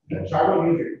 Yeah. Try with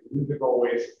music. Music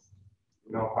always,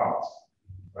 helps.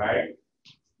 Right?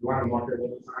 You want to mark it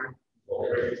one time?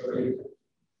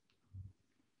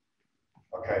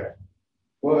 Okay.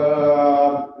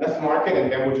 Well, let's mark it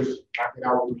and then we'll just knock it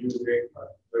out with music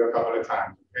with a couple of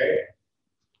times, okay?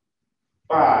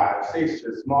 5, 6,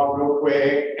 just mark real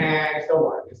quick, and it's the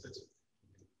 1, it's the 2.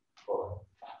 4,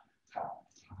 5,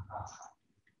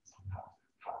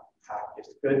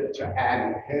 it's good that you're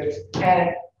adding hips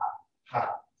and ha,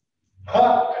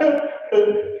 ha,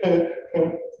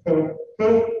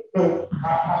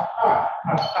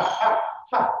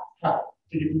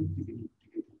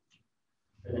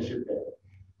 Finish it there.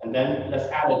 And then let's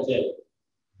add a dip.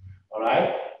 All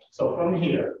right? So from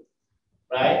here,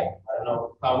 right? I don't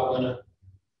know how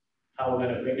we're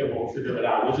gonna make it work, figure it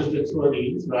out. We just did 2 of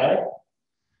these, right?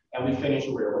 And we finish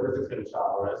where? Where does it finish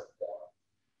out? Right?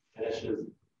 Finishes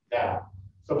down.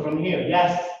 So from here,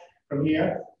 yes, from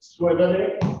here, swivel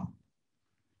it.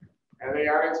 And they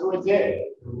are into a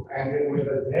dip. And then with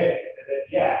a dip.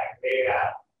 Yeah, they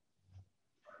got.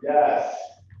 Yes.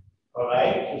 All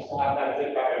right. Just to have that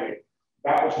dip out.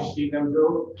 That what you see them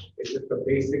do is just a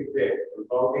basic dip. For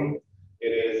voguing, it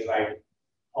is like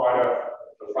part of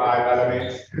the 5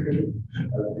 elements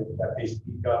that they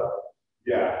speak of.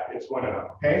 Yeah, it's one of them,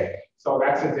 okay? So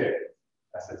that's a dip.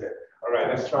 That's a dip. All right,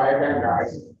 let's try again,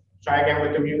 guys. Try again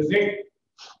with the music,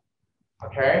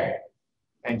 okay?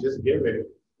 And just give it.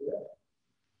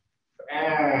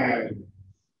 And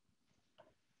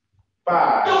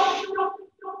 5.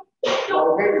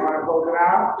 Okay, you want to close it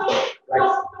out? Like,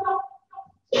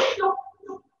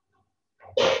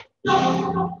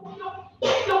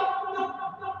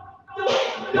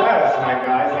 yes, my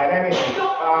guys, that energy.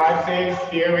 5,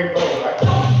 6, here we go.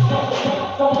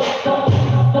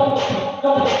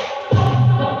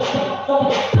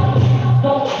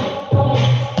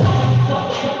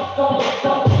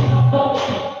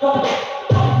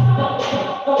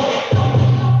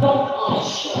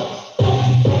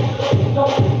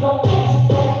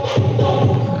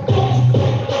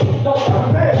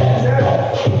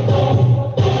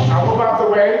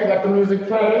 Right? Let the music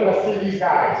play. Let's see these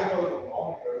guys.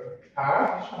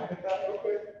 Huh?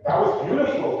 That was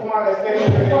beautiful. Come on, let's get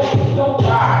into it.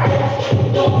 5,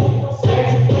 6,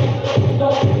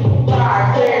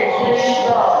 5, 6, here you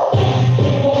go.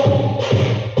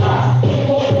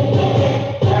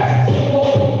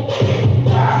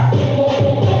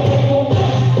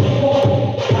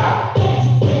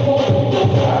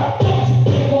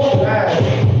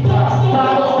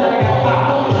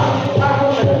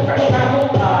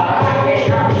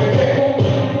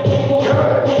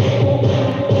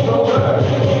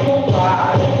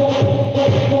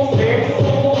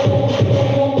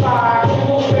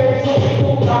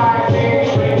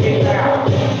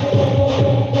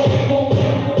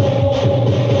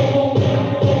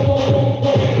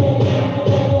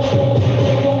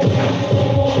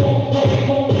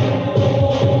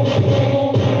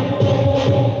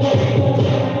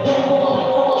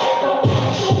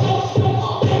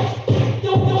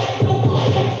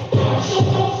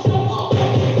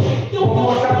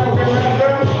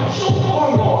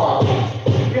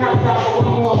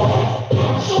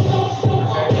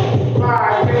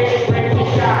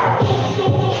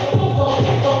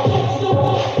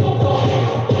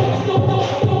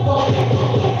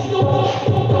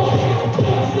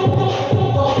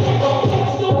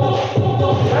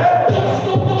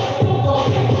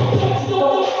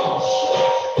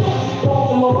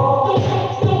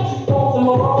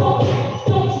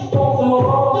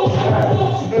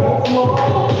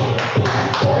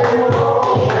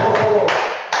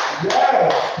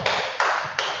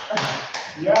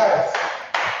 Yes.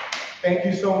 Thank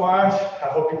you so much. I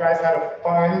hope you guys had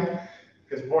fun.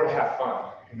 Because bored, have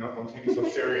fun. You know, don't take it so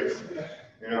serious.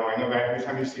 You know, I know that every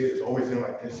time you see it, it's always in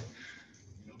like this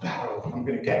battle. I'm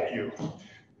gonna get you.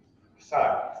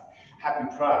 Side. Happy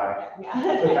Pride.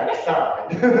 Yeah. Put that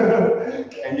aside.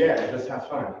 And yeah, just have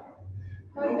fun.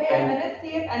 Jose, I'm gonna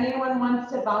see if anyone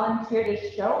wants to volunteer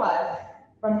to show us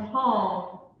from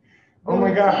home. Oh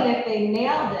my God. If they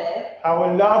nailed it. I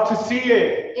would love to see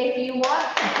it. If you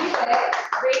want to do it,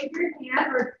 raise your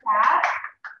hand or chat.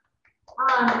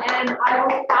 And I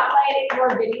will spotlight your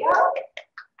video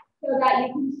so that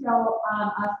you can show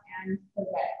us and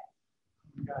Jose.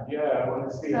 God, yeah, I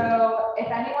want to see. So if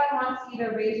anyone wants to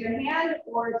either raise your hand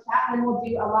or chat, then we'll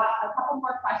do a couple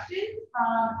more questions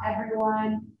from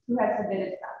everyone who has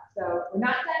submitted stuff. So we're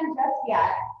not done just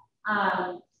yet.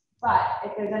 But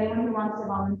if there's anyone who wants to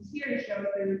volunteer to show us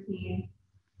their routine,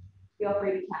 feel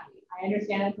free to chat me. I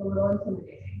understand it's a little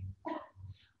intimidating.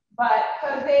 But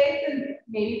Jose, since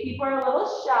maybe people are a little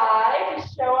shy to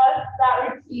show us that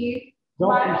routine.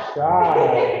 Don't be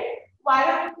shy. Why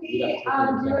don't we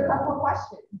do a couple of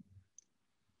questions?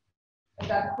 If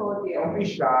that's cool with you. Don't be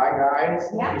shy, guys.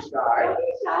 Don't be shy. Don't be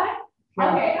shy.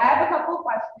 Okay, I have a couple of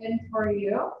questions for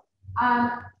you.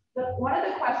 One of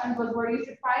the questions was, were you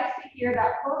surprised to hear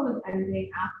that Vogue was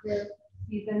ending after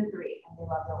season 3? And they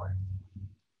love the work.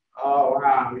 Oh,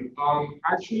 wow.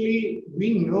 Actually,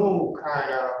 we knew kind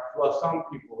of, well, some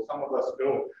of us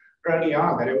knew early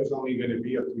on that it was only going to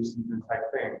be a 3-season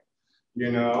type thing. You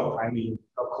know, I mean,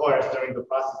 of course, during the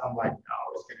process, I'm like,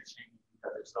 no, it's going to change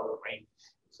because it's so great,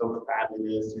 so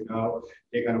fabulous, you know,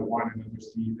 they're going to want another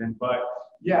season. But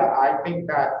yeah, I think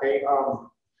that they,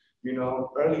 you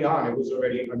know, early on, it was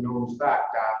already a known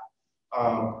fact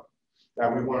that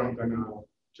that we weren't going to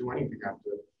do anything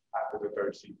after the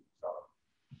 3rd season. So.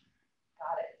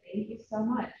 Got it. Thank you so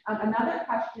much. Another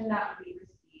question that we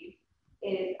received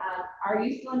is, are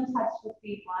you still in touch with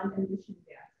the blonde and audition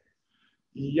dancers?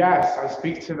 Yes, I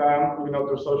speak to them, you know,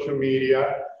 through social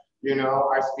media. You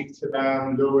know, I speak to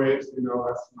them, Louis, you know,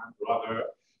 that's my brother,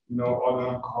 you know,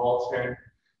 Olin Carlton,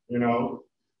 you know.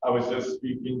 I was just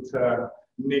speaking to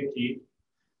Nikki,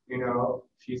 you know,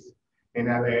 she's in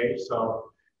LA.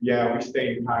 So, yeah, we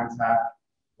stay in contact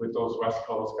with those West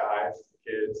Coast guys,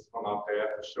 kids from out there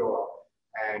for sure.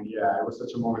 And yeah, it was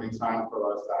such a moment in time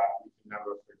for us that we can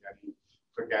never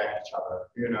forget each other,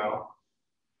 you know?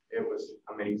 It was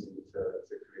amazing to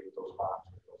create those bonds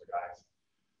with those guys.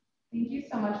 Thank you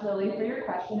so much, Lily, for your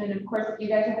question. And of course, if you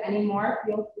guys have any more,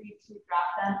 feel free to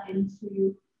drop them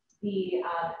into the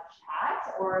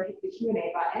chat or hit the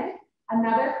Q&A button.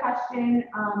 Another question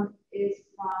is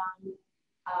from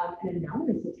an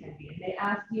anonymous attendee. And they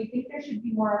asked, do you think there should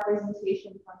be more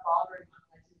representation from ballroom on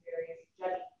Legendary's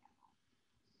judging?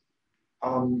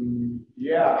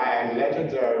 Yeah,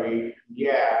 Legendary.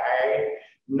 Yeah, I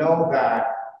know that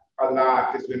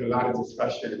there's been a lot of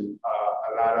discussion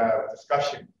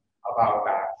about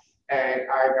that. And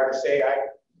I gotta say,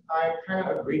 I kind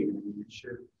of agree. I mean, we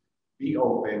should be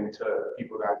open to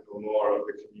people that know more of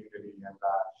the community and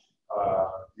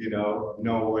that, you know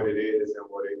what it is and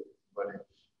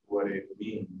what it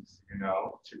means, you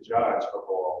know, to judge a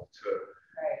ball,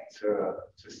 to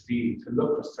see, to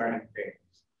look for certain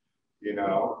things, you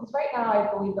know. Because right now, I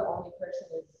believe the only person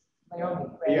is Naomi,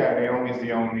 right? Yeah, Naomi is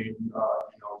the only,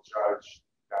 judge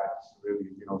that's really,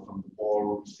 from the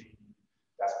ballroom scene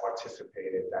that's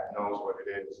participated, that knows what it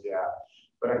is, yeah.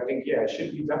 But I think, yeah, it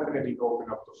should be definitely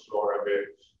open up the floor a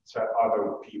bit to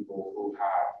other people who have,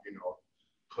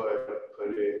 put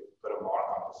a mark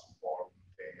on this ballroom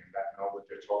thing and that know what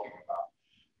they're talking about,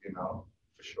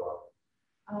 for sure.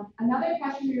 Another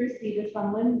question we received is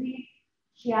from Lindsay.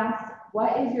 She asked,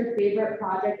 what is your favorite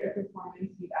project or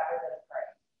performance you've ever been a part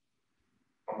of?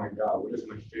 Oh my God, what is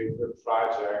my favorite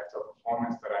project or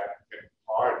performance that I've been a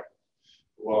part of?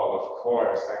 Well, of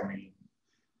course, I mean,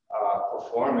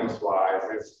 performance-wise,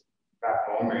 it's that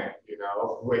moment,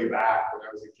 way back when I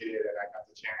was a kid and I got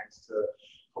the chance to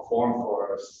perform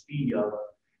for a sea of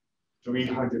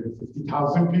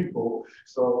 350,000 people.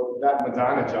 So that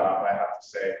Madonna job, I have to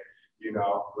say,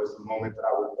 was the moment that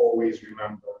I would always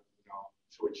remember,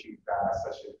 to achieve that at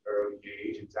such an early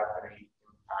age. It definitely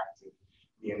impacted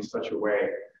me in such a way,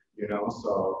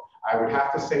 so I would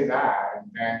have to say that.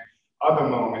 And then other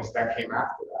moments that came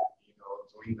after that,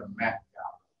 doing the Met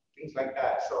Gala, things like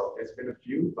that. So there's been a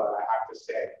few, but I have to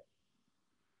say,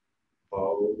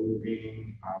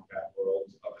 Voguing on that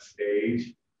world of a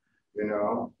stage,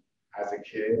 as a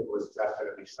kid was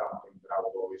definitely something that I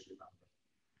will always remember.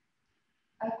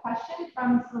 A question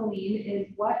from Celine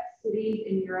is, what cities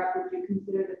in Europe would you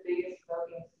consider the biggest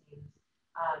voguing scenes?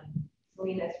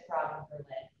 Celine is from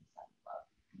Berlin.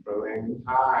 Berlin,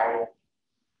 hi.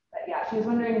 But yeah, she was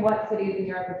wondering what cities in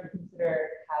Europe would you consider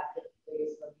has the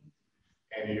biggest voguing?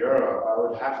 In Europe, I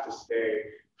would have to say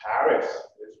Paris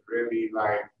is really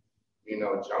like,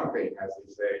 jumping, as they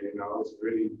say, it's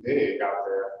really big out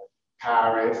there.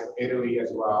 Paris, Italy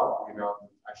as well, I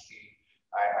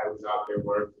was out there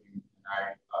working and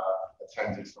I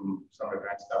attended some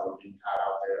events that were being had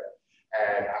out there.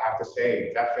 And I have to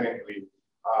say, definitely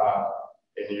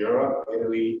in Europe,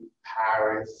 Italy,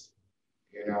 Paris,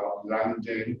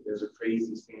 London, there's a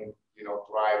crazy scene,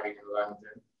 thriving in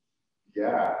London.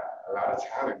 Yeah, a lot of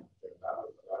talent, a lot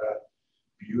of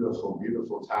beautiful,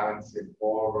 beautiful talented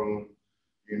ballroom,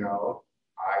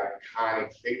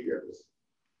 iconic figures,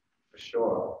 for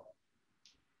sure.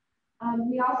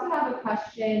 We also have a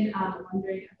question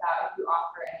wondering about if you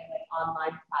offer any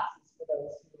online classes for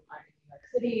those who aren't in New York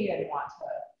City and want to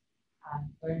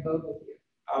learn Vogue with you.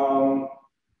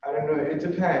 I don't know, it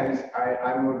depends.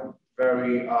 I'm a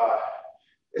very,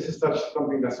 this is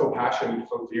something that's so passionate,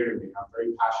 so dear to me. I'm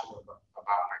very passionate about my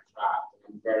craft. And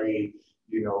I'm very,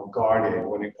 guarded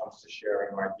when it comes to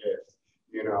sharing my gift.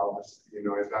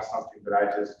 It's not something that I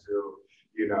just do,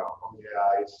 oh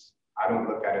yeah, I don't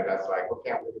look at it as like,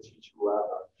 okay, I'm going to teach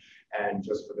whoever, and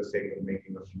just for the sake of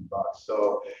making a few bucks.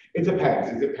 So it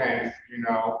depends. It depends,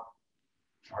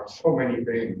 on so many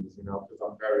things, because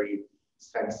I'm very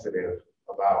sensitive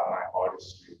about my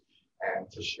artistry,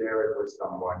 and to share it with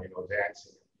someone,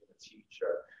 dancing, a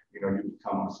teacher, you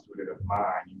become a student of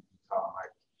mine, you become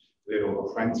like little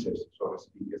apprentice, so to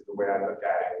speak, is the way I look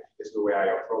at it, is the way I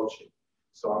approach it.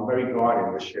 So I'm very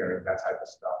guarded with sharing that type of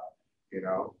stuff.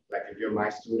 Like if you're my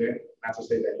student, not to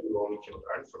say that you only can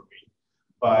learn from me,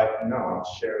 but no, I'm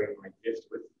sharing my gift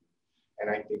with you. And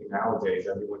I think nowadays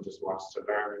everyone just wants to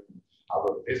learn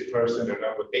about this person and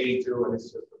learn what they do, and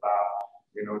it's just about,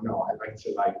 no, I like to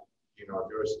if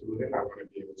you're a student, I want to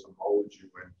be able to mold you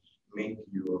and make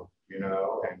you,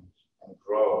 and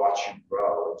grow, watch you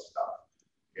grow and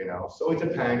stuff, So it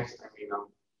depends. I mean, I'm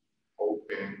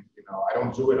open, I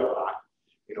don't do it a lot,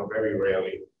 very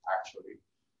rarely actually.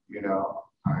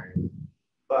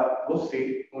 But we'll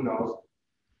see. Who knows?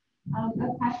 A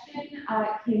question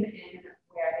came in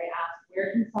where they ask,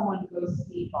 where can someone go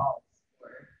see balls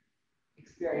or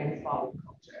experience ballroom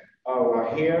culture? Oh,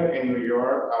 well, here in New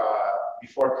York,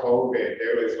 before COVID,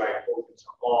 there was like Open to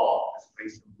All, this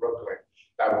place in Brooklyn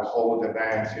that would hold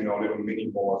events, you know, little mini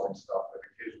balls and stuff where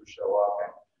the kids would show up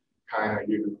and kind of,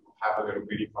 you know, have a little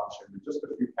mini function with just a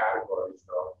few categories,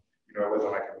 though. You know, it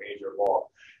wasn't like a major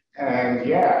ball. And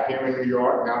yeah, here in New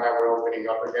York, now that we're opening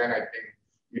up again, I think,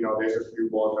 you know, there's a few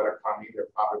balls that are coming. There'll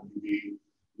probably be,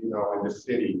 you know, in the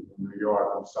city, in New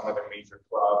York, and some of the major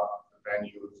club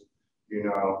venues, you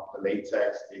know, the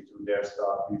Latex, they do their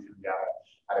stuff usually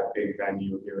at a big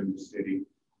venue here in the city,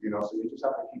 you know, so you just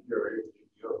have to keep your ears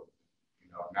peeled.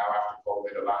 You know, now after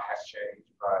COVID, a lot has changed,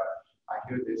 but I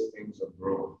hear these things are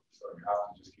brewing, so you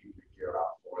have to just keep your ear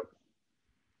out for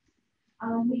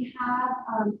them. We have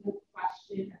a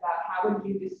question about how would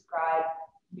you describe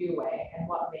New Way and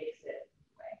what makes it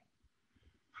New Way?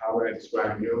 How would I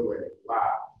describe New Way? Wow.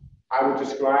 I would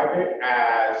describe it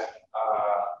as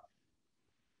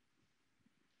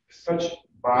such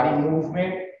body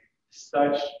movement,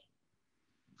 such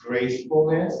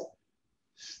gracefulness,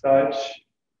 such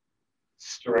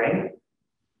strength,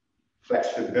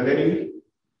 flexibility,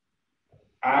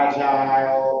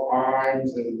 agile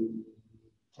arms and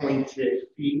pointed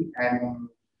feet and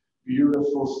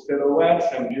beautiful silhouettes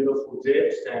and beautiful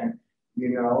dips and, you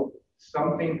know,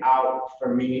 something out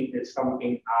for me is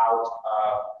something out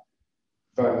of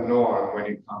the norm when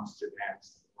it comes to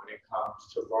dancing, when it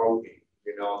comes to voguing.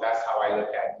 You know, that's how I look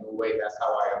at New Way. That's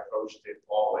how I approached it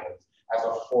always, as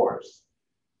a force,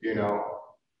 you know,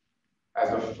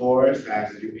 as a force,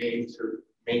 as you aim to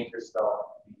make yourself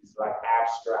these like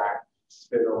abstract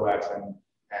silhouettes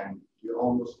and you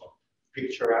almost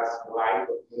picturesque life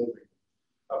of moving,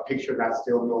 a picture that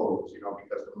still moves, you know,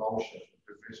 because the motion,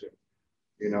 the position,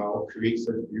 you know, creates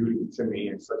such beauty to me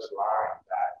and such line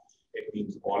that it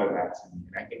means all of that to me.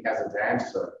 And I think as a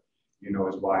dancer, you know,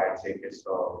 is why I take it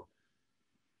so,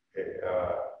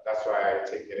 that's why I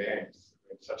take it in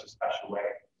such a special way,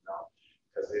 you know,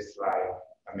 because it's like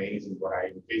amazing what I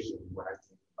envision when I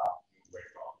think about New Way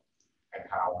and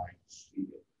how I see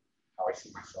it, how I see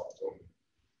myself doing it.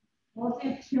 We'll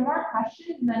do 2 more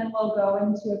questions, and then we'll go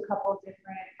into a couple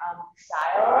different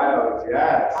styles. Styles,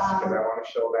 yes, because I want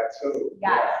to show that too.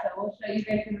 Yeah, so we'll show you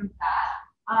different that.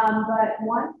 But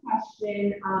one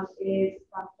question is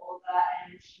from Olga,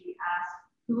 and she asked,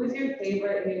 who is your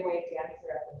favorite New Way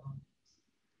dancer at the moment?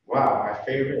 Wow, my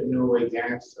favorite New Way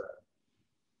dancer.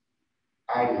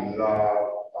 I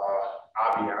love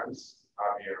Aviance.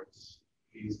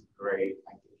 He's great.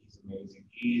 I think he's amazing.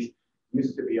 He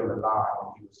used to be on the line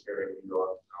when he was here in New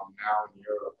York. Now in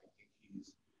Europe, I think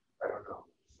he's, I don't know,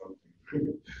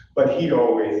 something. But he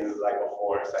always is like a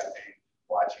force, I think,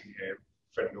 watching him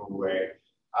for New Way.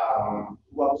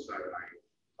 Who else I like?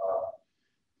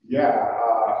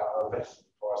 That's of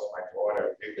course my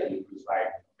daughter, Vicky, who's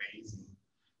like amazing,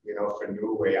 you know, for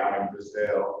New Way out in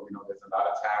Brazil. You know, there's a lot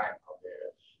of talent out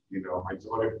there. You know, my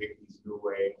daughter Vicky's New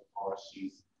Way,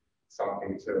 she's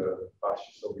something to,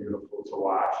 she's so beautiful to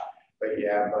watch. But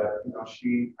yeah, you know,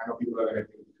 I know people are gonna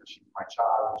think because she's my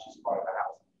child and she's part of the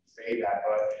house, say that,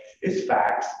 but it's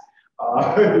facts,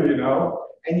 you know.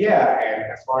 And yeah,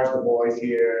 and as far as the boys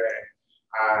here,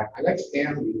 I like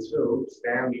Stanley too.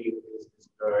 Stanley is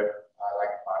good. I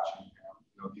like watching him.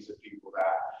 You know, these are people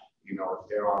that, you know, if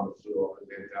they're on the floor,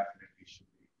 they definitely should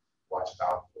be watched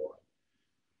out for.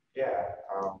 Yeah,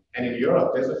 and in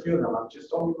Europe, there's a few of them. I just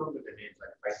don't remember the names.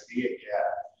 Like if I see it, yeah,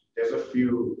 there's a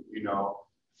few, you know,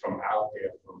 from out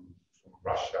there, from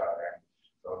Russia and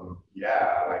from,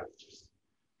 yeah, like just,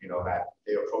 you know, that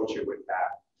they approach it with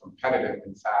that competitive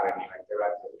mentality, like they're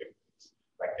at the Olympics,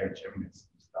 like they're gymnasts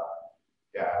and stuff.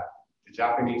 Yeah, the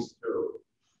Japanese too,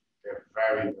 they're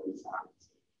very, very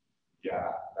talented.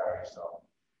 Yeah, very so.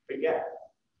 But yeah.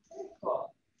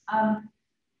 Cool.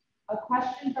 A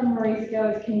question from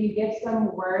Mauricio is, can you give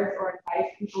some words or advice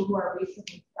to people who are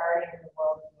recently starting in the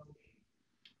world of moving?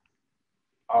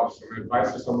 Oh, some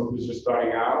advice to someone who's just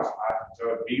starting out,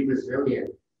 to be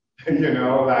resilient. You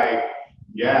know, like,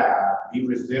 yeah, be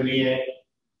resilient.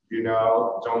 You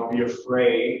know, don't be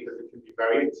afraid, because it can be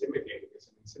very intimidating. It's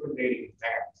an intimidating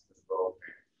dance, this Vogue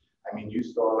thing. I mean, you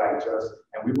saw like just,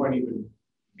 and we weren't even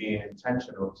being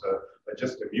intentional to, but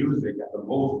just the music and the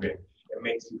movement, it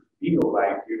makes you feel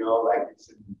like, you know, like it's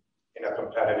in a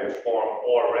competitive form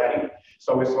already.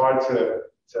 So it's hard to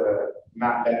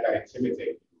not let that intimidate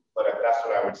you. But that's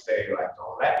what I would say, like,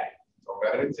 don't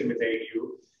let it intimidate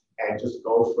you, and just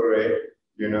go for it,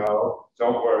 you know,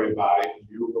 don't worry about it,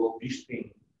 you will be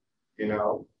seen, you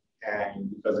know, and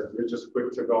because if you're just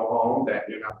quick to go home, then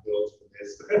you're not built for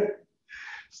this.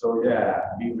 So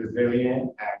yeah, be resilient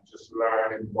and just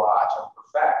learn and watch and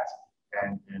perfect.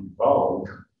 And Vogue,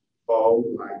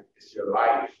 like it's your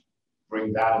life.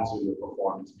 Bring that into your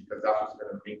performance because that's what's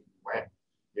gonna make you win.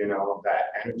 You know,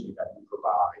 that energy that you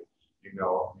provide. You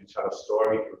know, you tell a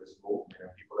story through this movement and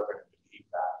people are gonna believe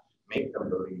that. Make them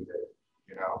believe it,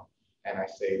 you know? And I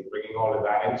say bringing all of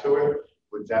that into it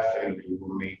would definitely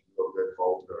will make you a good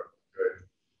voter, good,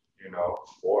 you know,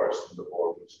 force in the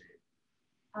ballroom scene.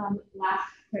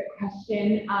 Last quick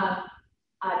question,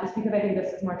 just because I think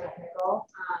this is more technical,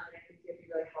 and I think it'd be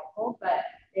really helpful, but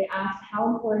they asked how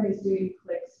important is doing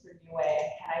clicks for New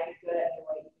Way? Can I be good at New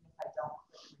Way even if I don't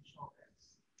click my shoulders?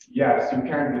 Yes, you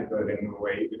can be good in New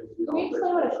Way even if you Can we don't.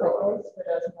 explain what a click is for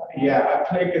those who don't know? Yeah, a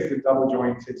click is the double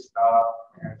jointed stuff,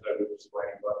 and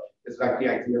explain, but it's like the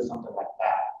idea of something like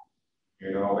that.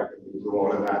 You know, like you do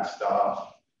all of that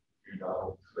stuff, you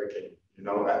know, clicking, you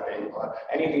know, that thing,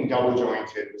 anything double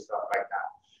jointed and stuff like that.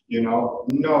 You know,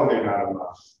 no, they're not a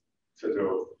must to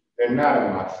do. They're not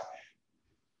a must.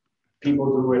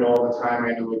 People do it all the time.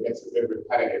 I know it gets a bit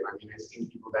repetitive. I mean, I've seen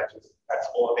people that just, that's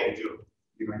all they do.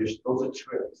 You know, those are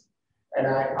tricks. And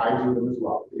I do them as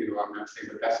well. You know, I'm not saying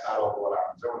that that's not all what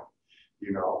I'm doing.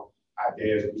 You know,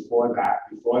 there's before that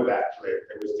clip,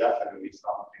 there was definitely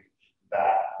something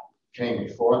that came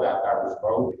before that was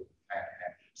Vogue.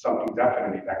 And something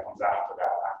definitely that comes after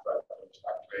that, after I finish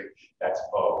that clip, that's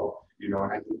Vogue. You know,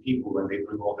 and I think people, when they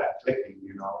bring all that clicking,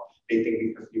 you know, they think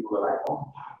because people are like,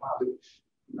 oh, wow, you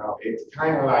know, it's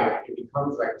kind of like, it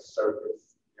becomes like a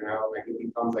circus, you know, like it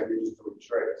becomes like you're just doing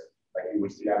tricks, like you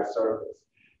would see at a circus,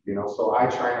 you know, so I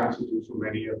try not to do too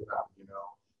many of them, you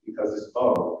know, because it's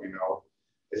Vogue, you know,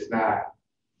 it's not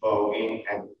voguing,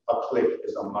 and a click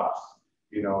is a must,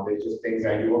 you know, they're just things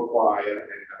that you acquire and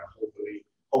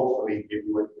hopefully get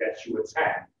you a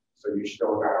 10, so you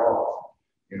show that off.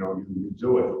 You know, you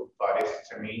do it, but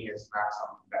to me, it's not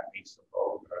something that makes a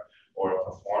vogue or a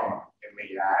performer. It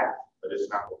may add, but it's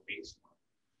not what makes one,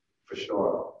 for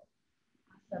sure.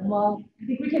 Awesome. Well, I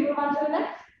think we can move on to the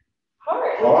next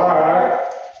part. All right.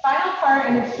 Final part,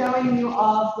 and it's showing you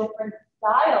all different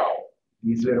styles.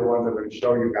 These are the ones I'm going to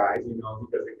show you guys, you know,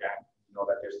 because again, you know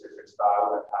that there's different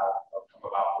styles that have come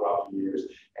about throughout the years,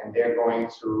 and they're going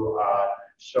to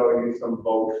show you some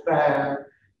Vogue femme.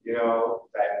 You know,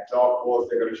 that dark walls,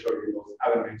 they're going to show you those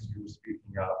elements you were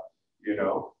speaking of, you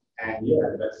know, and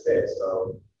yeah, that's it.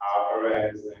 So,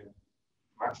 Alvarez and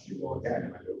Maximo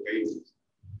again, my little babies.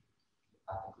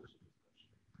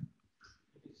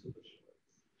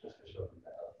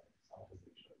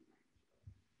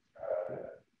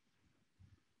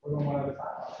 We're going one at a time.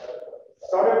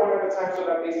 Start it one at a time so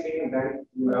that they see, and then,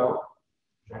 you know,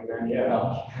 and then,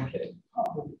 yeah.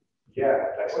 Yeah,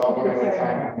 let's start one at a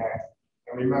time, and then.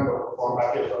 And remember, perform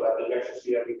back here so that they get to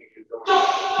see everything you're doing.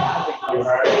 You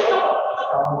heard it?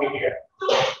 Come over here.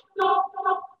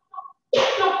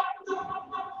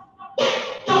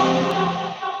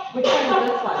 Which one is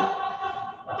this one?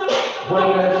 What are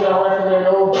you going to show us?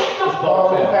 It's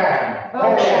Vogue femme.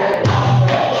 Okay.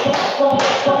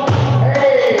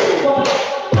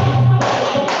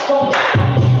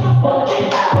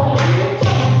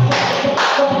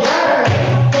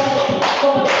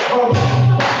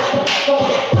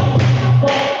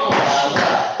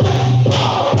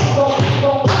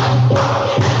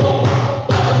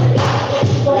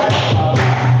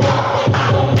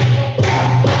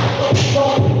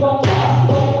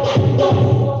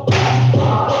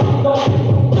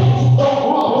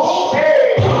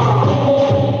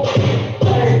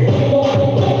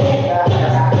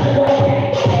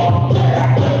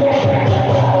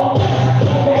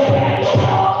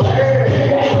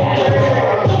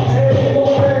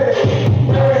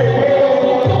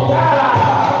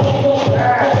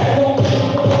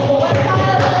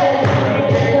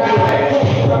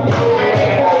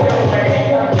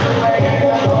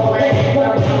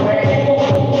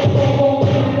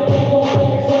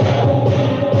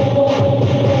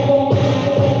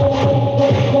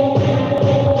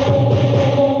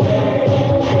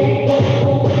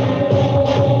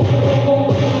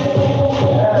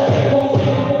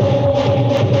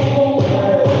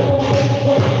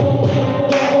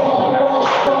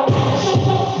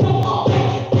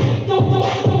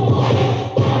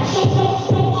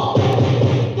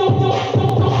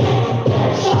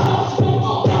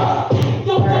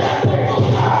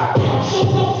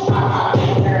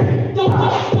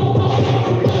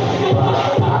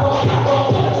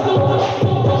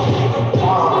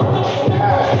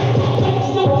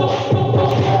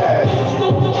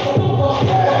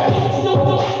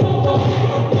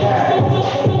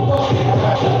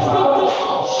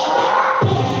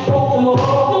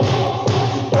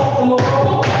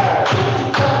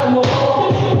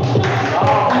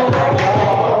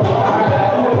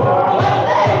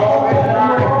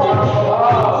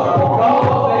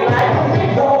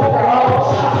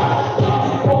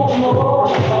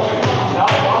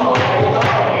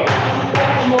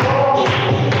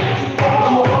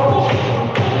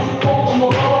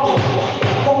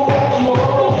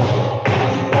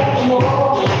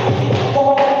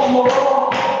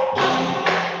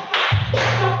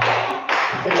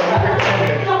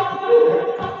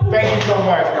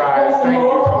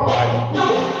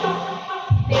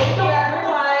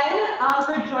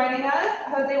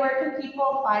 where can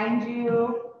people find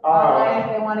you online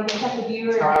if they want to get in touch with you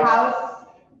or your house?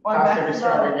 Or House of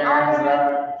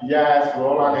Extravaganza. Yes, we're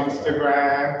all on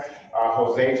Instagram.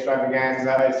 José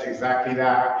Extravaganza, it's exactly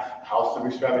that. House of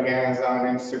Extravaganza on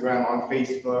Instagram, on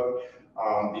Facebook.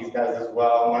 These guys as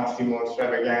well, Maximo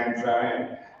Extravaganza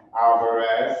and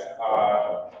Alvarez,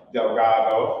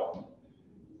 Delgado.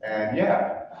 And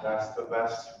yeah, that's the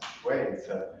best way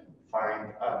to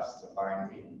find us, to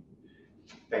find me.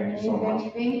 Thank you so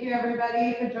much. Thank you,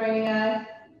 everybody, for joining us.